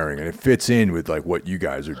inspiring, and it fits in with like what you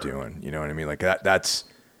guys are doing. You know what I mean? Like that's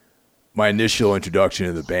my initial introduction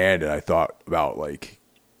to the band. And I thought about like,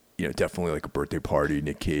 definitely like a Birthday Party,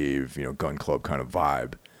 Nick Cave, Gun Club kind of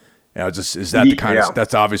vibe. And I was just, is that the kind of,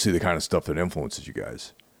 that's obviously the kind of stuff that influences you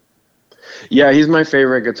guys. Yeah, he's my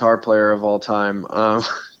favorite guitar player of all time. I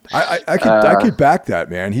could back that,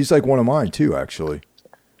 man. He's like one of mine too, actually.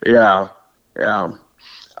 Yeah.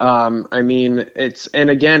 I mean, it's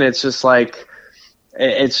just like,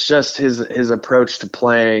 it's just his approach to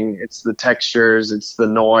playing. It's the textures, it's the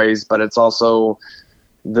noise, but it's also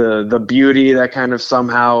the beauty that kind of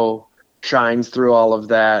somehow shines through all of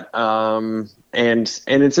that. And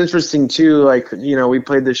it's interesting too, like, we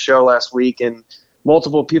played this show last week and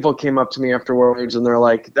multiple people came up to me afterwards and they're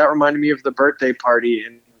like, that reminded me of the Birthday Party.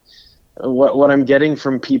 And what I'm getting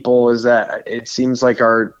from people is that it seems like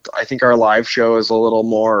I think our live show is a little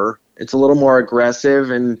more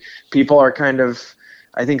aggressive, and people are kind of,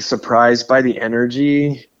 I think, surprised by the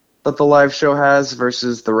energy that the live show has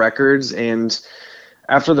versus the records. And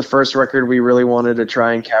after the first record, we really wanted to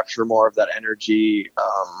try and capture more of that energy.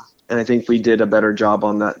 And I think we did a better job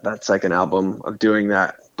on that second album of doing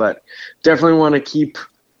that. But definitely want to keep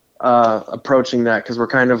approaching that, because we're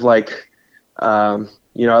kind of like,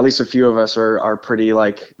 at least a few of us are pretty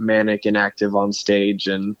like manic and active on stage,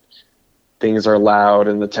 and things are loud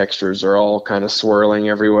and the textures are all kind of swirling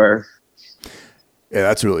everywhere. Yeah,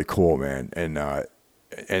 that's really cool, man. And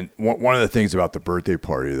one of the things about the Birthday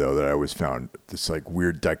Party, though, that I always found this like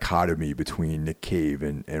weird dichotomy between Nick Cave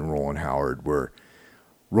and Roland Howard, where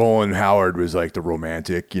Roland Howard was like the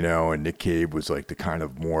romantic, and Nick Cave was like the kind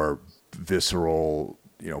of more visceral,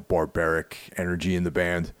 barbaric energy in the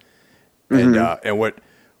band. And what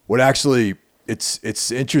actually,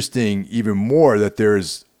 it's interesting even more that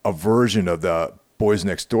there's a version of the Boys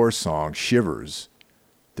Next Door song Shivers.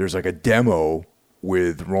 There's like a demo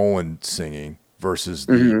with Roland singing versus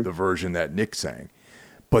the version that Nick sang.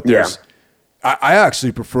 But there's, I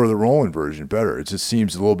actually prefer the Roland version better. It just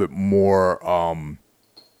seems a little bit more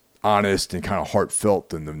honest and kind of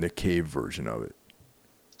heartfelt than the Nick Cave version of it.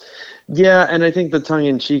 Yeah, and I think the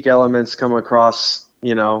tongue-in-cheek elements come across,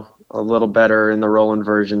 a little better in the Roland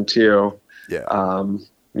version too. Yeah.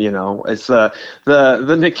 It's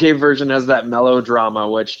the Nick Cave version has that melodrama,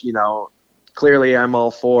 which, clearly I'm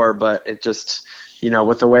all for, but it just,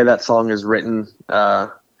 with the way that song is written,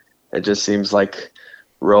 it just seems like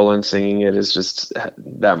Roland singing it is just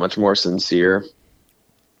that much more sincere.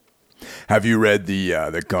 Have you read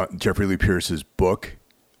the Jeffrey Lee Pierce's book,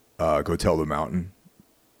 Go Tell the Mountain?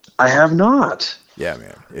 I have not. Yeah,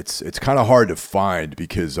 man. It's kind of hard to find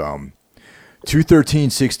because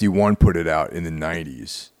 21361 put it out in the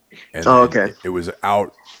 90s. And okay. It was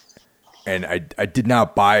out, and I did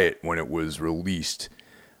not buy it when it was released.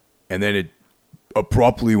 And then it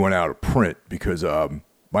abruptly went out of print because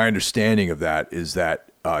my understanding of that is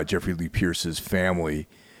that Jeffrey Lee Pierce's family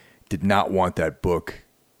did not want that book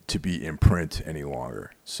to be in print any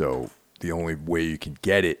longer. So the only way you can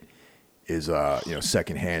get it is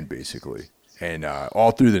secondhand, basically. And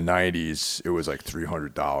all through the 90s, it was like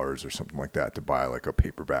 $300 or something like that to buy like a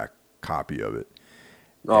paperback copy of it.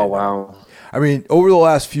 Oh, wow. I mean, over the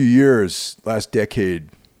last few years, last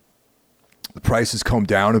decade, the price has come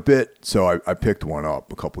down a bit. So I picked one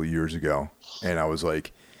up a couple of years ago, and I was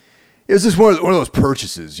like, it was just one of those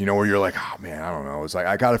purchases, where you're like, oh man, I don't know. It's like,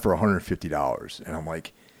 I got it for $150. And I'm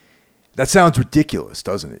like, that sounds ridiculous,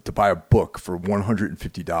 doesn't it? To buy a book for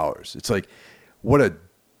 $150. It's like, what a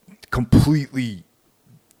completely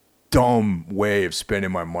dumb way of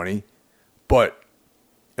spending my money. But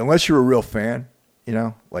unless you're a real fan,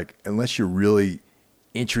 like unless you're really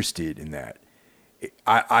interested in that,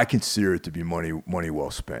 I consider it to be money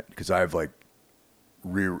well spent, because I've like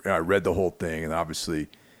I read the whole thing, and obviously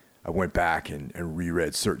I went back and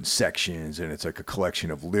reread certain sections, and it's like a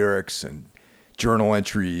collection of lyrics and journal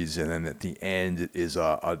entries, and then at the end is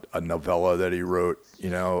a novella that he wrote,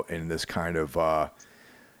 in this kind of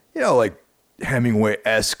like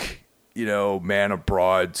Hemingway-esque, man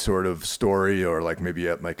abroad sort of story, or like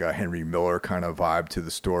maybe like a Henry Miller kind of vibe to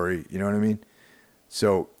the story. You know what I mean?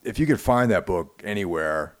 So if you could find that book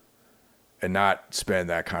anywhere and not spend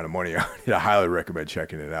that kind of money on it, I highly recommend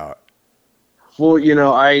checking it out. Well,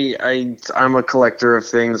 I'm a collector of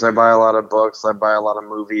things. I buy a lot of books. I buy a lot of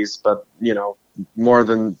movies, but more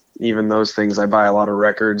than even those things, I buy a lot of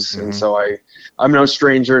records. Mm-hmm. And so I'm no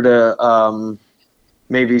stranger to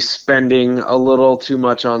maybe spending a little too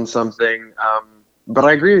much on something. But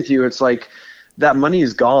I agree with you. It's like that money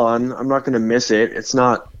is gone. I'm not going to miss it. It's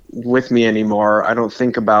not with me anymore. I don't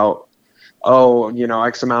think about,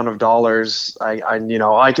 X amount of dollars. I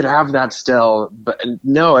could have that still, but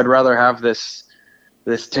no, I'd rather have this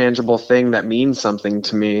tangible thing that means something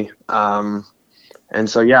to me. And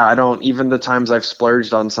so, yeah, I don't, even the times I've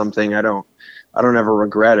splurged on something, I don't ever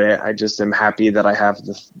regret it. I just am happy that I have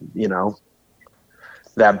this,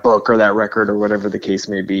 that book or that record or whatever the case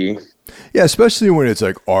may be. Yeah, especially when it's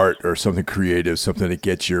like art or something creative, something that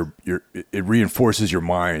gets it reinforces your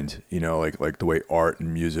mind, like the way art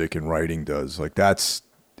and music and writing does. Like that's,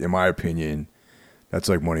 in my opinion, that's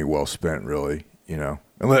like money well spent, really,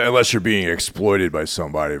 unless you're being exploited by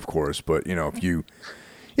somebody, of course. But, if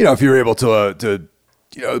you're able to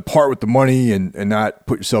part with the money and not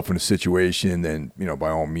put yourself in a situation, then, by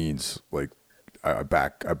all means, like I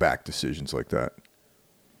back decisions like that.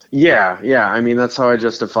 Yeah. I mean, that's how I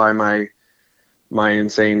justify my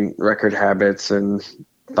insane record habits and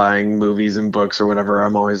buying movies and books or whatever.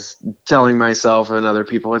 I'm always telling myself and other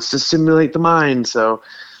people it's to stimulate the mind. So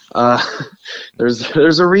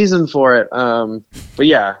there's a reason for it. But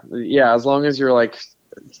yeah, as long as you're like,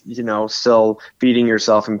 still feeding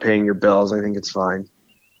yourself and paying your bills, I think it's fine.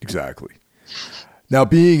 Exactly. Now,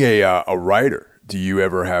 being a writer, do you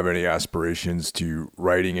ever have any aspirations to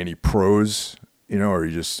writing any prose?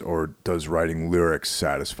 Or does writing lyrics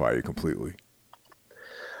satisfy you completely?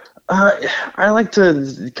 I like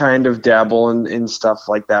to kind of dabble in stuff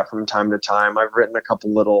like that from time to time. I've written a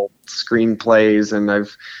couple little screenplays, and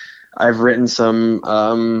I've written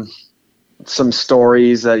some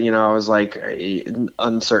stories that, I was like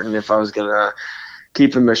uncertain if I was going to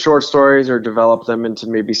keep them as short stories or develop them into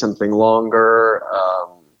maybe something longer.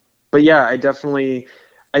 But yeah,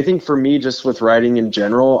 I think for me, just with writing in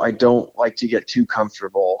general, I don't like to get too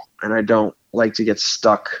comfortable, and I don't like to get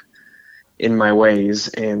stuck in my ways.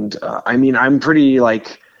 And I'm pretty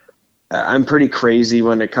crazy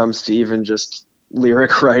when it comes to even just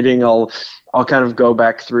lyric writing. I'll kind of go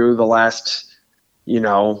back through the last,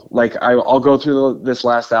 I'll go through this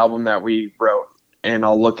last album that we wrote, and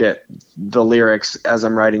I'll look at the lyrics as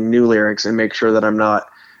I'm writing new lyrics and make sure that I'm not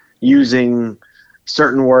using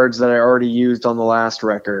certain words that I already used on the last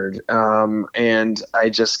record. And I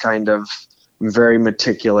just kind of am very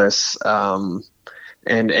meticulous.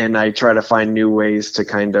 And I try to find new ways to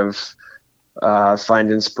kind of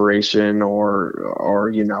find inspiration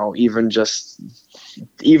or even just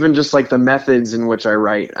like the methods in which I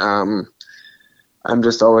write. I'm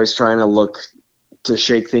just always trying to look to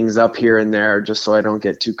shake things up here and there just so I don't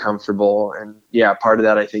get too comfortable. And yeah, part of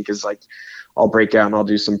that I think is like I'll break out and I'll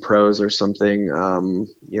do some prose or something,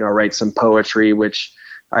 write some poetry, which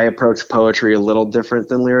I approach poetry a little different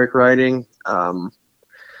than lyric writing. A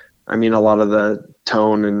lot of the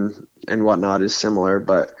tone and whatnot is similar,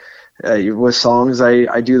 but with songs,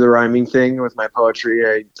 I do the rhyming thing. With my poetry,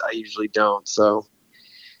 I usually don't. So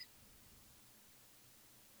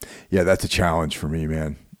yeah, that's a challenge for me,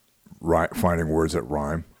 man. Finding words that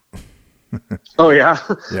rhyme. Oh yeah.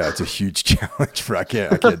 Yeah, it's a huge challenge I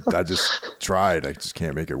I just tried. I just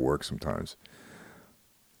can't make it work sometimes.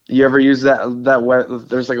 You ever use that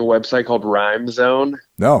there's like a website called Rhyme Zone?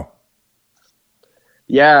 No.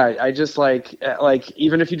 Yeah, I just like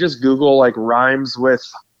even if you just Google like rhymes with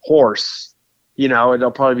horse,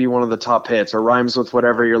 it'll probably be one of the top hits, or rhymes with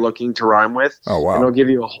whatever you're looking to rhyme with. Oh wow. And it'll give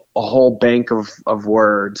you a whole bank of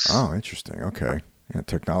words. Oh, interesting. Okay. Yeah,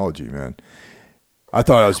 technology, man. I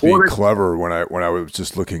thought I was being Well, clever when I was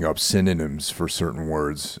just looking up synonyms for certain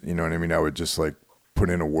words. You know what I mean? I would just like put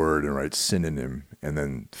in a word and write synonym, and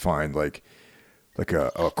then find like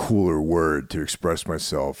a cooler word to express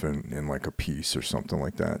myself in like a piece or something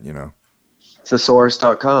like that. You know?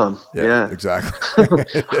 thesaurus.com. Yeah, Yeah. exactly.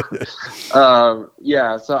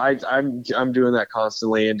 Yeah. So I'm doing that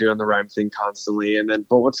constantly and doing the rhyme thing constantly. And then,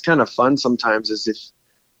 but what's kind of fun sometimes is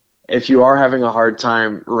if you are having a hard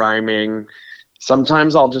time rhyming,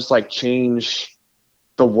 sometimes I'll just like change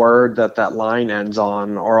the word that line ends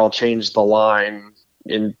on, or I'll change the line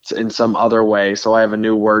in some other way, so I have a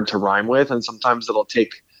new word to rhyme with. And sometimes it'll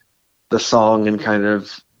take the song in kind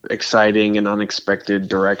of exciting and unexpected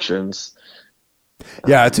directions.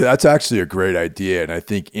 Yeah, that's actually a great idea, and I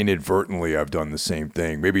think inadvertently I've done the same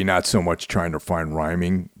thing. Maybe not so much trying to find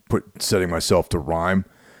rhyming, setting myself to rhyme,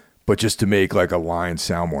 but just to make like a line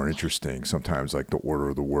sound more interesting. Sometimes like the order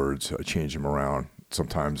of the words, I change them around.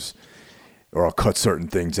 Sometimes, or I'll cut certain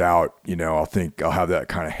things out. You know, I'll have that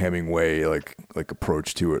kind of Hemingway like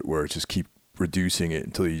approach to it, where it's just keep reducing it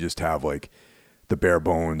until you just have like the bare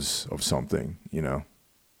bones of something. You know.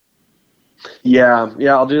 Yeah,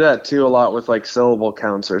 I'll do that too a lot with like syllable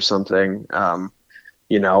counts or something. I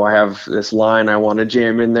have this line I want to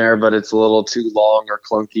jam in there, but it's a little too long or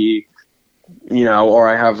clunky, or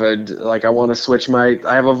I have I want to switch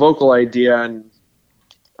I have a vocal idea and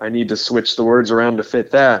I need to switch the words around to fit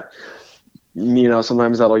that.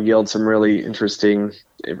 Sometimes that'll yield some really interesting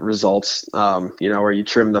results, where you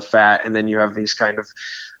trim the fat and then you have these kind of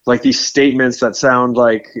like these statements that sound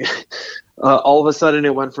like all of a sudden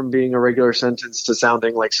it went from being a regular sentence to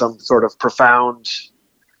sounding like some sort of profound,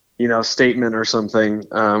 statement or something.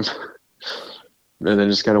 And then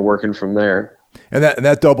just kind of working from there. And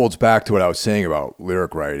that doubles back to what I was saying about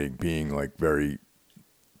lyric writing being like very,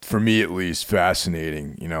 for me at least,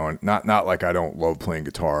 fascinating, and not like I don't love playing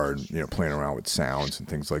guitar and, playing around with sounds and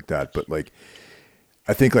things like that. But like,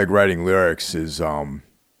 I think like writing lyrics is,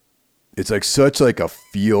 it's like such like a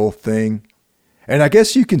feel thing. And I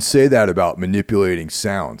guess you can say that about manipulating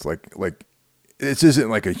sounds. Like this isn't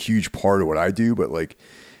like a huge part of what I do, but like,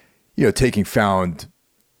 taking found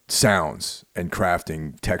sounds and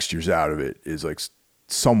crafting textures out of it is like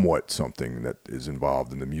somewhat something that is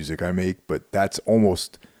involved in the music I make. But that's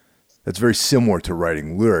very similar to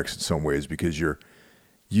writing lyrics in some ways, because you're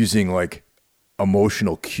using like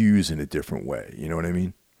emotional cues in a different way. You know what I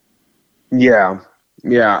mean? Yeah.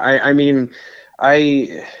 I mean,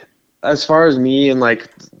 as far as me and like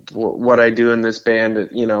what I do in this band,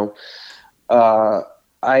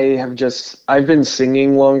 I've been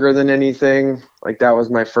singing longer than anything. Like that was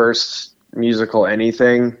my first musical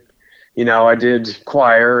anything. I did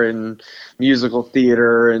choir and musical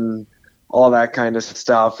theater and all that kind of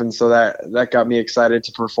stuff. And so that got me excited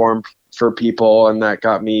to perform for people, and that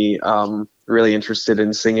got me really interested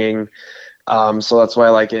in singing. So that's why,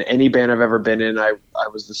 like, in any band I've ever been in, I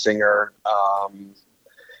was the singer.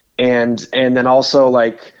 And then also,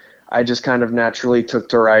 like, I just kind of naturally took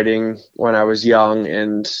to writing when I was young,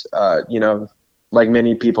 and like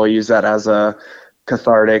many people, use that as a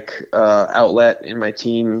cathartic outlet in my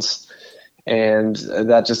teens, and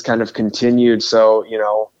that just kind of continued. So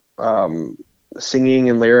singing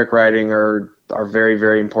and lyric writing are very,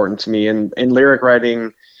 very important to me, and lyric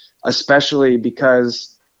writing especially,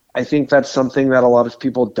 because I think that's something that a lot of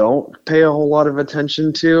people don't pay a whole lot of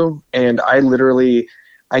attention to. And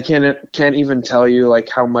I can't even tell you like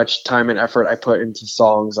how much time and effort I put into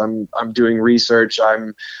songs. I'm doing research.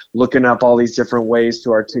 I'm looking up all these different ways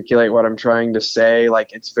to articulate what I'm trying to say.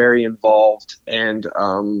 Like, it's very involved. And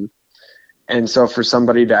so for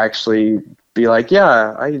somebody to actually be like,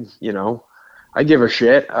 yeah, I give a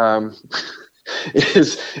shit,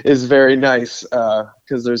 is very nice.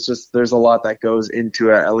 'Cause there's a lot that goes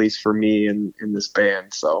into it, at least for me in this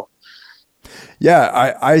band. So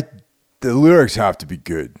yeah, the lyrics have to be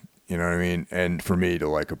good, you know what I mean? And for me to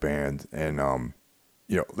like a band, and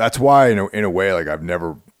that's why in a way, like, I've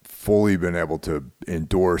never fully been able to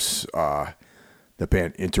endorse the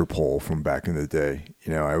band Interpol from back in the day.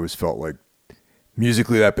 I always felt like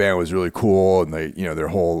musically that band was really cool, and they, their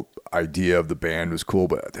whole idea of the band was cool,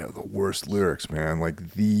 but they have the worst lyrics, man. Like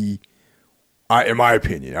in my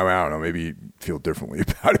opinion, I mean, I don't know, maybe you feel differently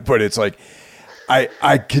about it, but it's like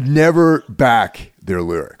I could never back their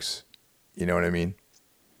lyrics. You know what I mean?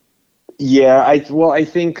 yeah, I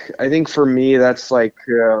think for me that's like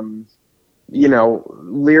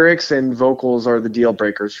lyrics and vocals are the deal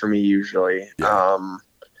breakers for me usually. Yeah.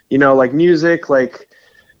 Like music, like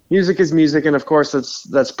music is music, and of course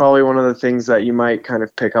that's probably one of the things that you might kind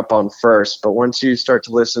of pick up on first. But once you start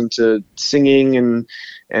to listen to singing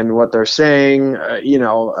and what they're saying,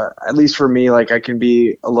 at least for me, like I can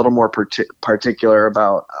be a little more particular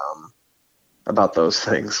about those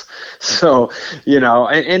things. So,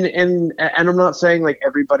 and I'm not saying like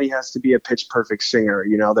everybody has to be a pitch perfect singer.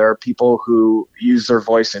 There are people who use their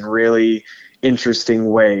voice in really interesting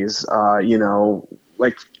ways.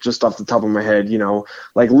 Like just off the top of my head,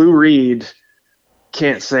 like Lou Reed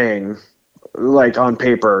can't sing like on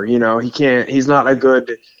paper, he's not a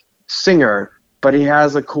good singer, but he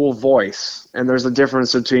has a cool voice. And there's a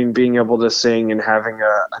difference between being able to sing and having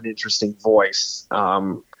an interesting voice.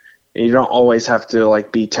 You don't always have to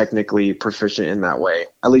like be technically proficient in that way,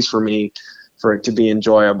 at least for me, for it to be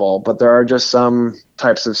enjoyable. But there are just some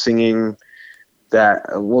types of singing that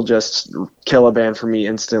will just kill a band for me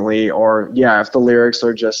instantly. Or if the lyrics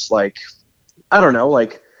are just like, I don't know,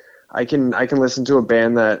 like I can listen to a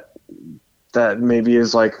band that maybe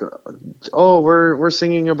is like, oh, we're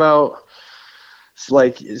singing about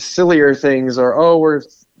like sillier things, or oh, we're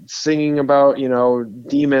singing about,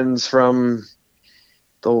 demons from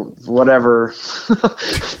the whatever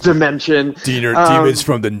dimension. Demons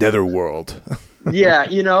from the netherworld. Yeah,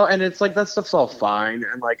 and it's like that stuff's all fine,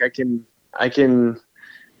 and like I can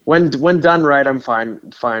when done right, I'm fine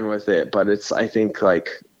with it. But I think like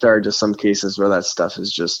there are just some cases where that stuff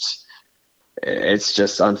is just, it's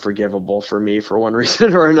just unforgivable for me for one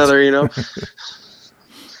reason or another,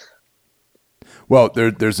 Well,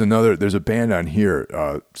 there's a band on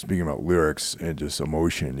here, speaking about lyrics and just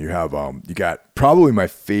emotion. You have you got probably my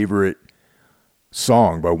favorite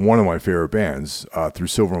song by one of my favorite bands, Through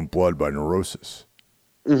Silver and Blood by Neurosis.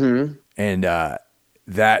 Mm-hmm. And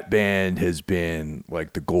that band has been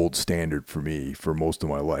like the gold standard for me for most of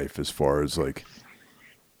my life as far as like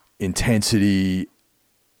intensity,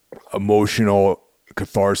 emotional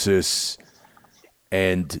catharsis,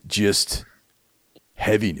 and just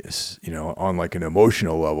heaviness, on like an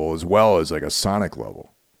emotional level as well as like a sonic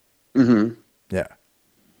level. Mm-hmm. Yeah.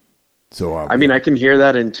 So I mean, I can hear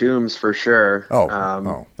that in Tombs for sure.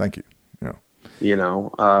 Thank you.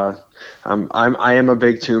 I am a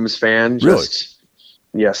big Tombs fan. Really?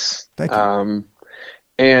 Yes. Thank you.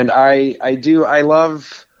 And I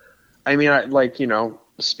love,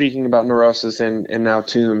 speaking about Neurosis and now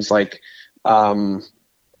Tombs, like,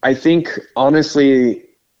 I think honestly,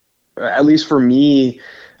 at least for me,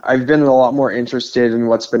 I've been a lot more interested in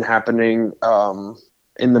what's been happening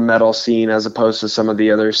in the metal scene as opposed to some of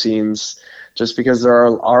the other scenes, just because there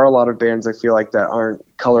are a lot of bands I feel like that aren't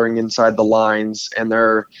coloring inside the lines, and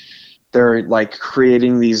they're like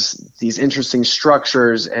creating these interesting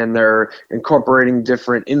structures, and they're incorporating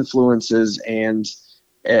different influences, and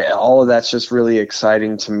all of that's just really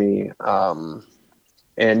exciting to me.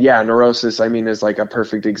 And yeah, Neurosis, is like a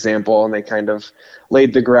perfect example, and they kind of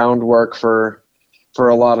laid the groundwork for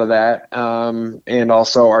a lot of that. And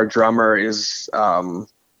also our drummer is a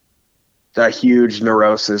huge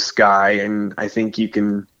Neurosis guy, and I think you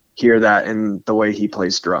can hear that in the way he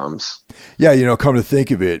plays drums. Yeah, come to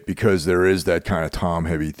think of it, because there is that kind of tom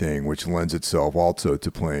heavy thing, which lends itself also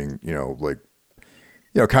to playing, kind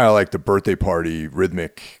of like the birthday party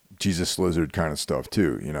rhythmic Jesus Lizard kind of stuff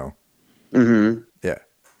too, Mm-hmm. Yeah.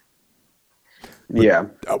 But yeah.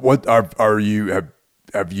 What are you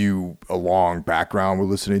have you a long background with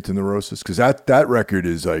listening to Neurosis? Because that record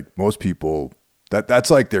is like most people that's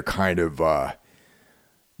like their kind of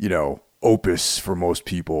opus for most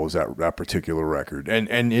people, is that particular record,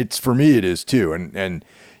 and it's, for me it is too, and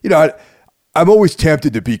I'm always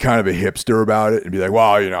tempted to be kind of a hipster about it and be like,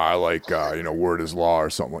 well, I like Word is Law or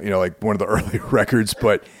something, like one of the early records,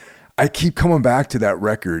 but I keep coming back to that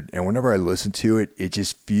record, and whenever I listen to it, it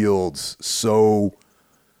just feels so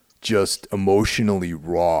just emotionally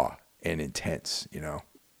raw and intense,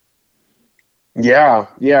 Yeah.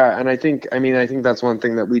 And I think that's one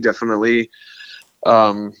thing that we definitely,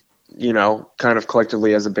 kind of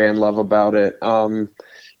collectively as a band love about it. I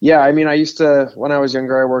used to, when I was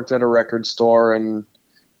younger, I worked at a record store, and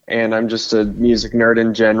I'm just a music nerd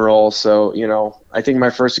in general. So, I think my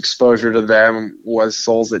first exposure to them was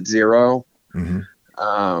Souls at Zero,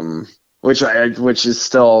 mm-hmm. Which is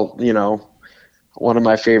still, one of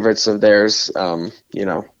my favorites of theirs. One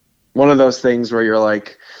of those things where you're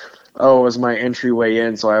like, oh, it was my entryway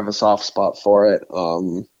in, so I have a soft spot for it.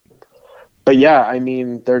 But yeah,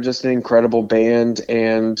 they're just an incredible band,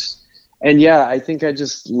 and yeah, I think I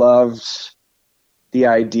just loved the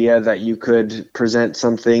idea that you could present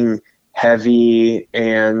something heavy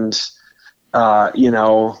and,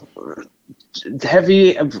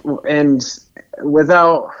 heavy and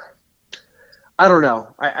without, I don't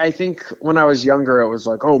know. I think when I was younger, it was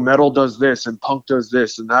like, oh, metal does this and punk does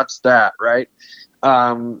this and that's that, right?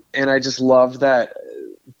 And I just love that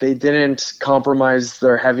they didn't compromise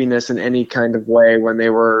their heaviness in any kind of way when they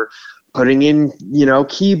were putting in,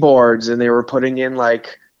 keyboards, and they were putting in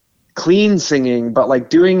like clean singing, but like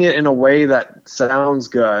doing it in a way that sounds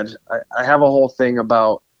good. I have a whole thing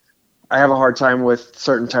about, I have a hard time with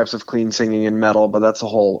certain types of clean singing in metal, but that's a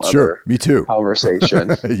whole Sure, me too.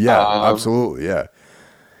 Conversation. Yeah, absolutely, yeah.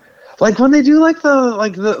 Like when they do like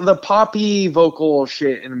the poppy vocal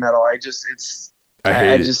shit in metal, I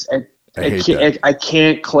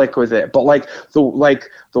can't click with it. But like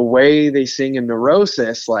the way they sing in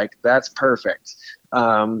Neurosis, like that's perfect.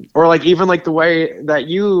 Or like even like the way that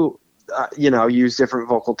you use different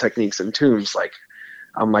vocal techniques and tunes. Like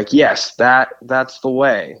I'm like, yes, that's the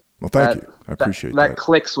way. Well, thank you. I appreciate that. That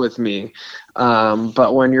clicks with me.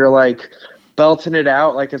 But when you're like belting it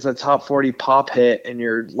out like it's a top 40 pop hit and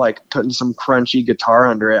you're like putting some crunchy guitar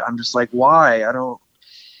under it, I'm just like, why? I don't.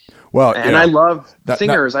 Well, and I love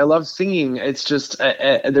singers. I love singing. It's just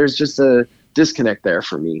there's just a disconnect there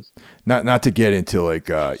for me. Not to get into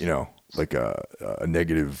like a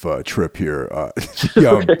negative trip here. I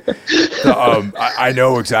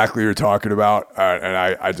know exactly what you're talking about, and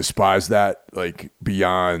I despise that like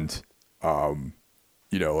beyond. We've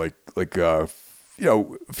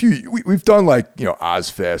done like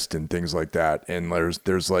Ozfest and things like that, and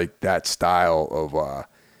there's like that style of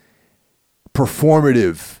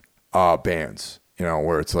performative bands,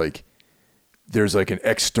 where it's like there's like an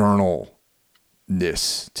externalness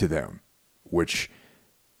to them, which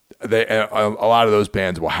a lot of those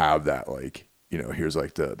bands will have that, like, here's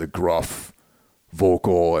like the gruff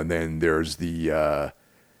vocal, and then there's the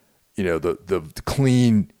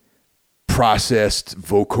clean processed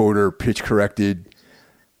vocoder pitch corrected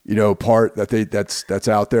part that's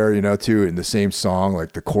out there, too, in the same song.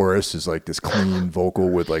 Like the chorus is like this clean vocal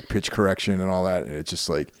with like pitch correction and all that, and it's just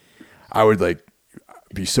like I would like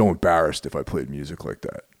be so embarrassed if I played music like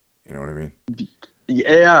that. You know what I mean?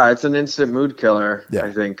 Yeah, it's an instant mood killer. Yeah.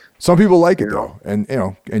 I think some people like it though, and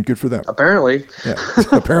and good for them. Apparently, yeah.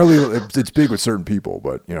 Apparently, it's big with certain people,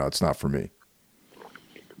 but it's not for me.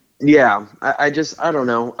 Yeah, I don't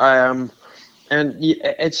know. And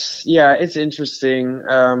it's interesting.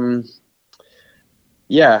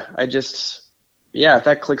 If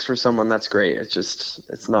that clicks for someone, that's great.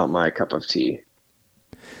 It's not my cup of tea.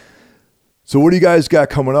 So what do you guys got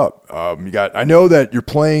coming up? I know that you're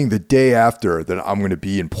playing the day after that I'm going to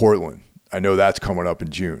be in Portland. I know that's coming up in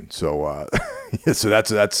June. So, so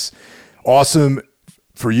that's awesome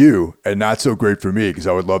for you and not so great for me, because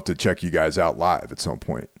I would love to check you guys out live at some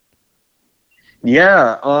point.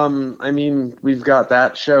 Yeah. I mean, we've got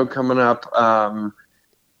that show coming up.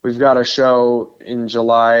 We've got a show in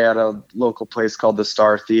July at a local place called the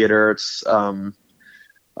Star Theater. It's,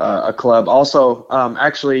 a club. Also,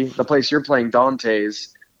 actually, the place you're playing,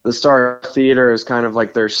 Dante's, the Star Theater is kind of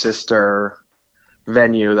like their sister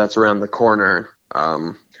venue that's around the corner.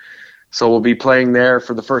 So we'll be playing there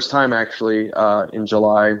for the first time, actually, in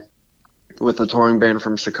July with a touring band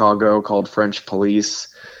from Chicago called French Police.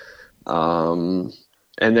 And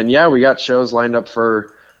then, we got shows lined up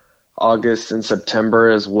for August and September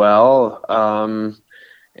as well.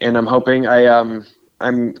 And I'm hoping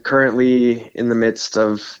I'm currently in the midst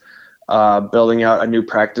of building out a new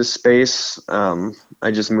practice space. I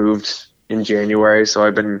just moved in January, so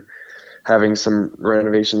I've been having some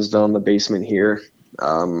renovations done in the basement here.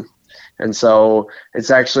 And so it's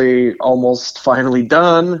actually almost finally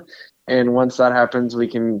done. And once that happens, we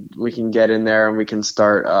can get in there and we can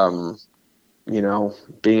start,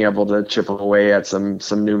 being able to chip away at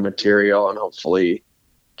some new material and hopefully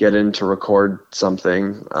get in to record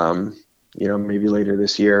something. Maybe later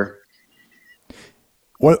this year.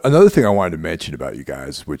 Another thing I wanted to mention about you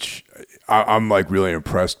guys, which I'm like really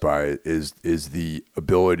impressed by, is the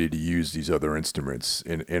ability to use these other instruments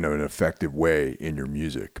in an effective way in your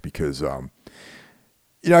music. Because, I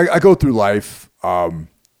go through life, I'm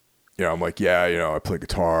like, I play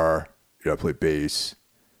guitar, I play bass,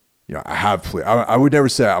 I have played, I would never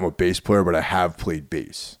say I'm a bass player, but I have played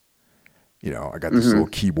bass. I got this little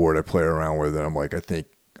keyboard I play around with, and I'm like, I think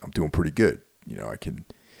I'm doing pretty good. I can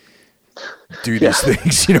do these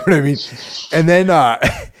things, you know what I mean? And then,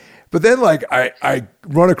 but then like I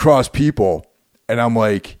run across people and I'm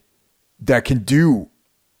like, that can do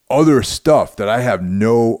other stuff that I have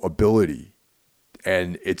no ability,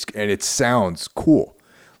 and it sounds cool.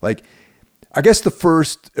 Like, I guess the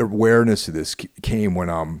first awareness of this came when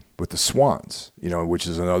I'm with the Swans, which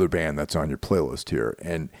is another band that's on your playlist here.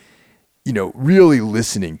 And, really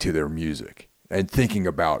listening to their music and thinking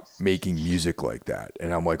about making music like that.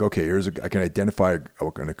 And I'm like, okay, I can identify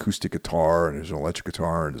an acoustic guitar, and there's an electric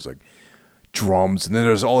guitar, and there's like drums, and then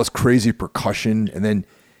there's all this crazy percussion, and then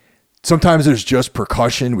sometimes there's just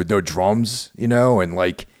percussion with no drums, and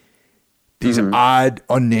like these odd,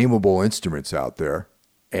 unnameable instruments out there.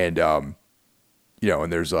 And, and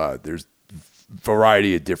there's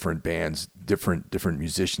variety of different bands, different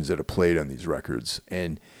musicians that have played on these records.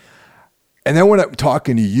 And then when I'm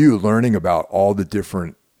talking to you, learning about all the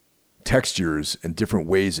different textures and different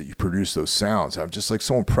ways that you produce those sounds, I'm just like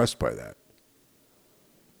so impressed by that.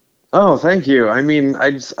 Oh, thank you. I mean,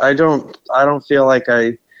 I don't feel like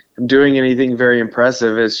I'm doing anything very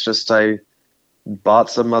impressive. It's just I bought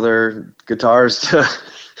some other guitars to,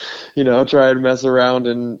 try and mess around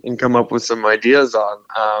and come up with some ideas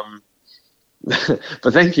on.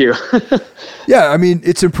 But thank you. Yeah, I mean,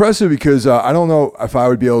 it's impressive because I don't know if I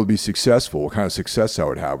would be able to be successful, what kind of success I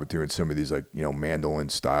would have with doing some of these mandolin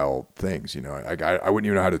style things. I wouldn't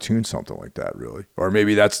even know how to tune something like that, really. Or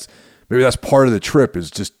maybe that's part of the trip, is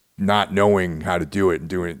just not knowing how to do it and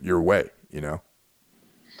doing it your way.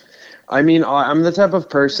 I mean, I'm the type of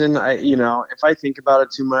person, if I think about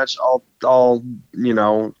it too much, I'll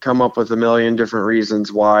come up with a million different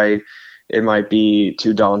reasons why it might be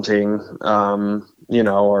too daunting, or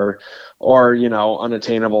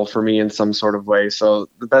unattainable for me in some sort of way. So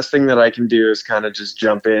the best thing that I can do is kind of just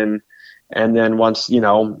jump in. And then once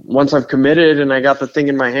I've committed and I got the thing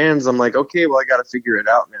in my hands, I'm like, okay, well, I got to figure it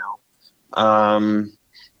out now.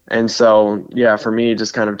 And so, yeah, for me,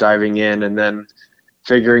 just kind of diving in and then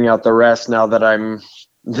figuring out the rest now that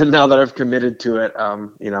I've committed to it,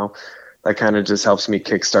 that kind of just helps me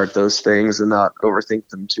kickstart those things and not overthink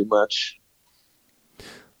them too much.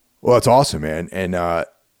 Well, that's awesome, man. And,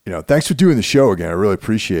 thanks for doing the show again. I really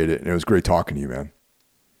appreciate it. And it was great talking to you, man.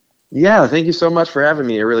 Yeah. Thank you so much for having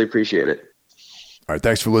me. I really appreciate it. All right.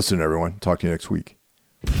 Thanks for listening, everyone. Talk to you next week.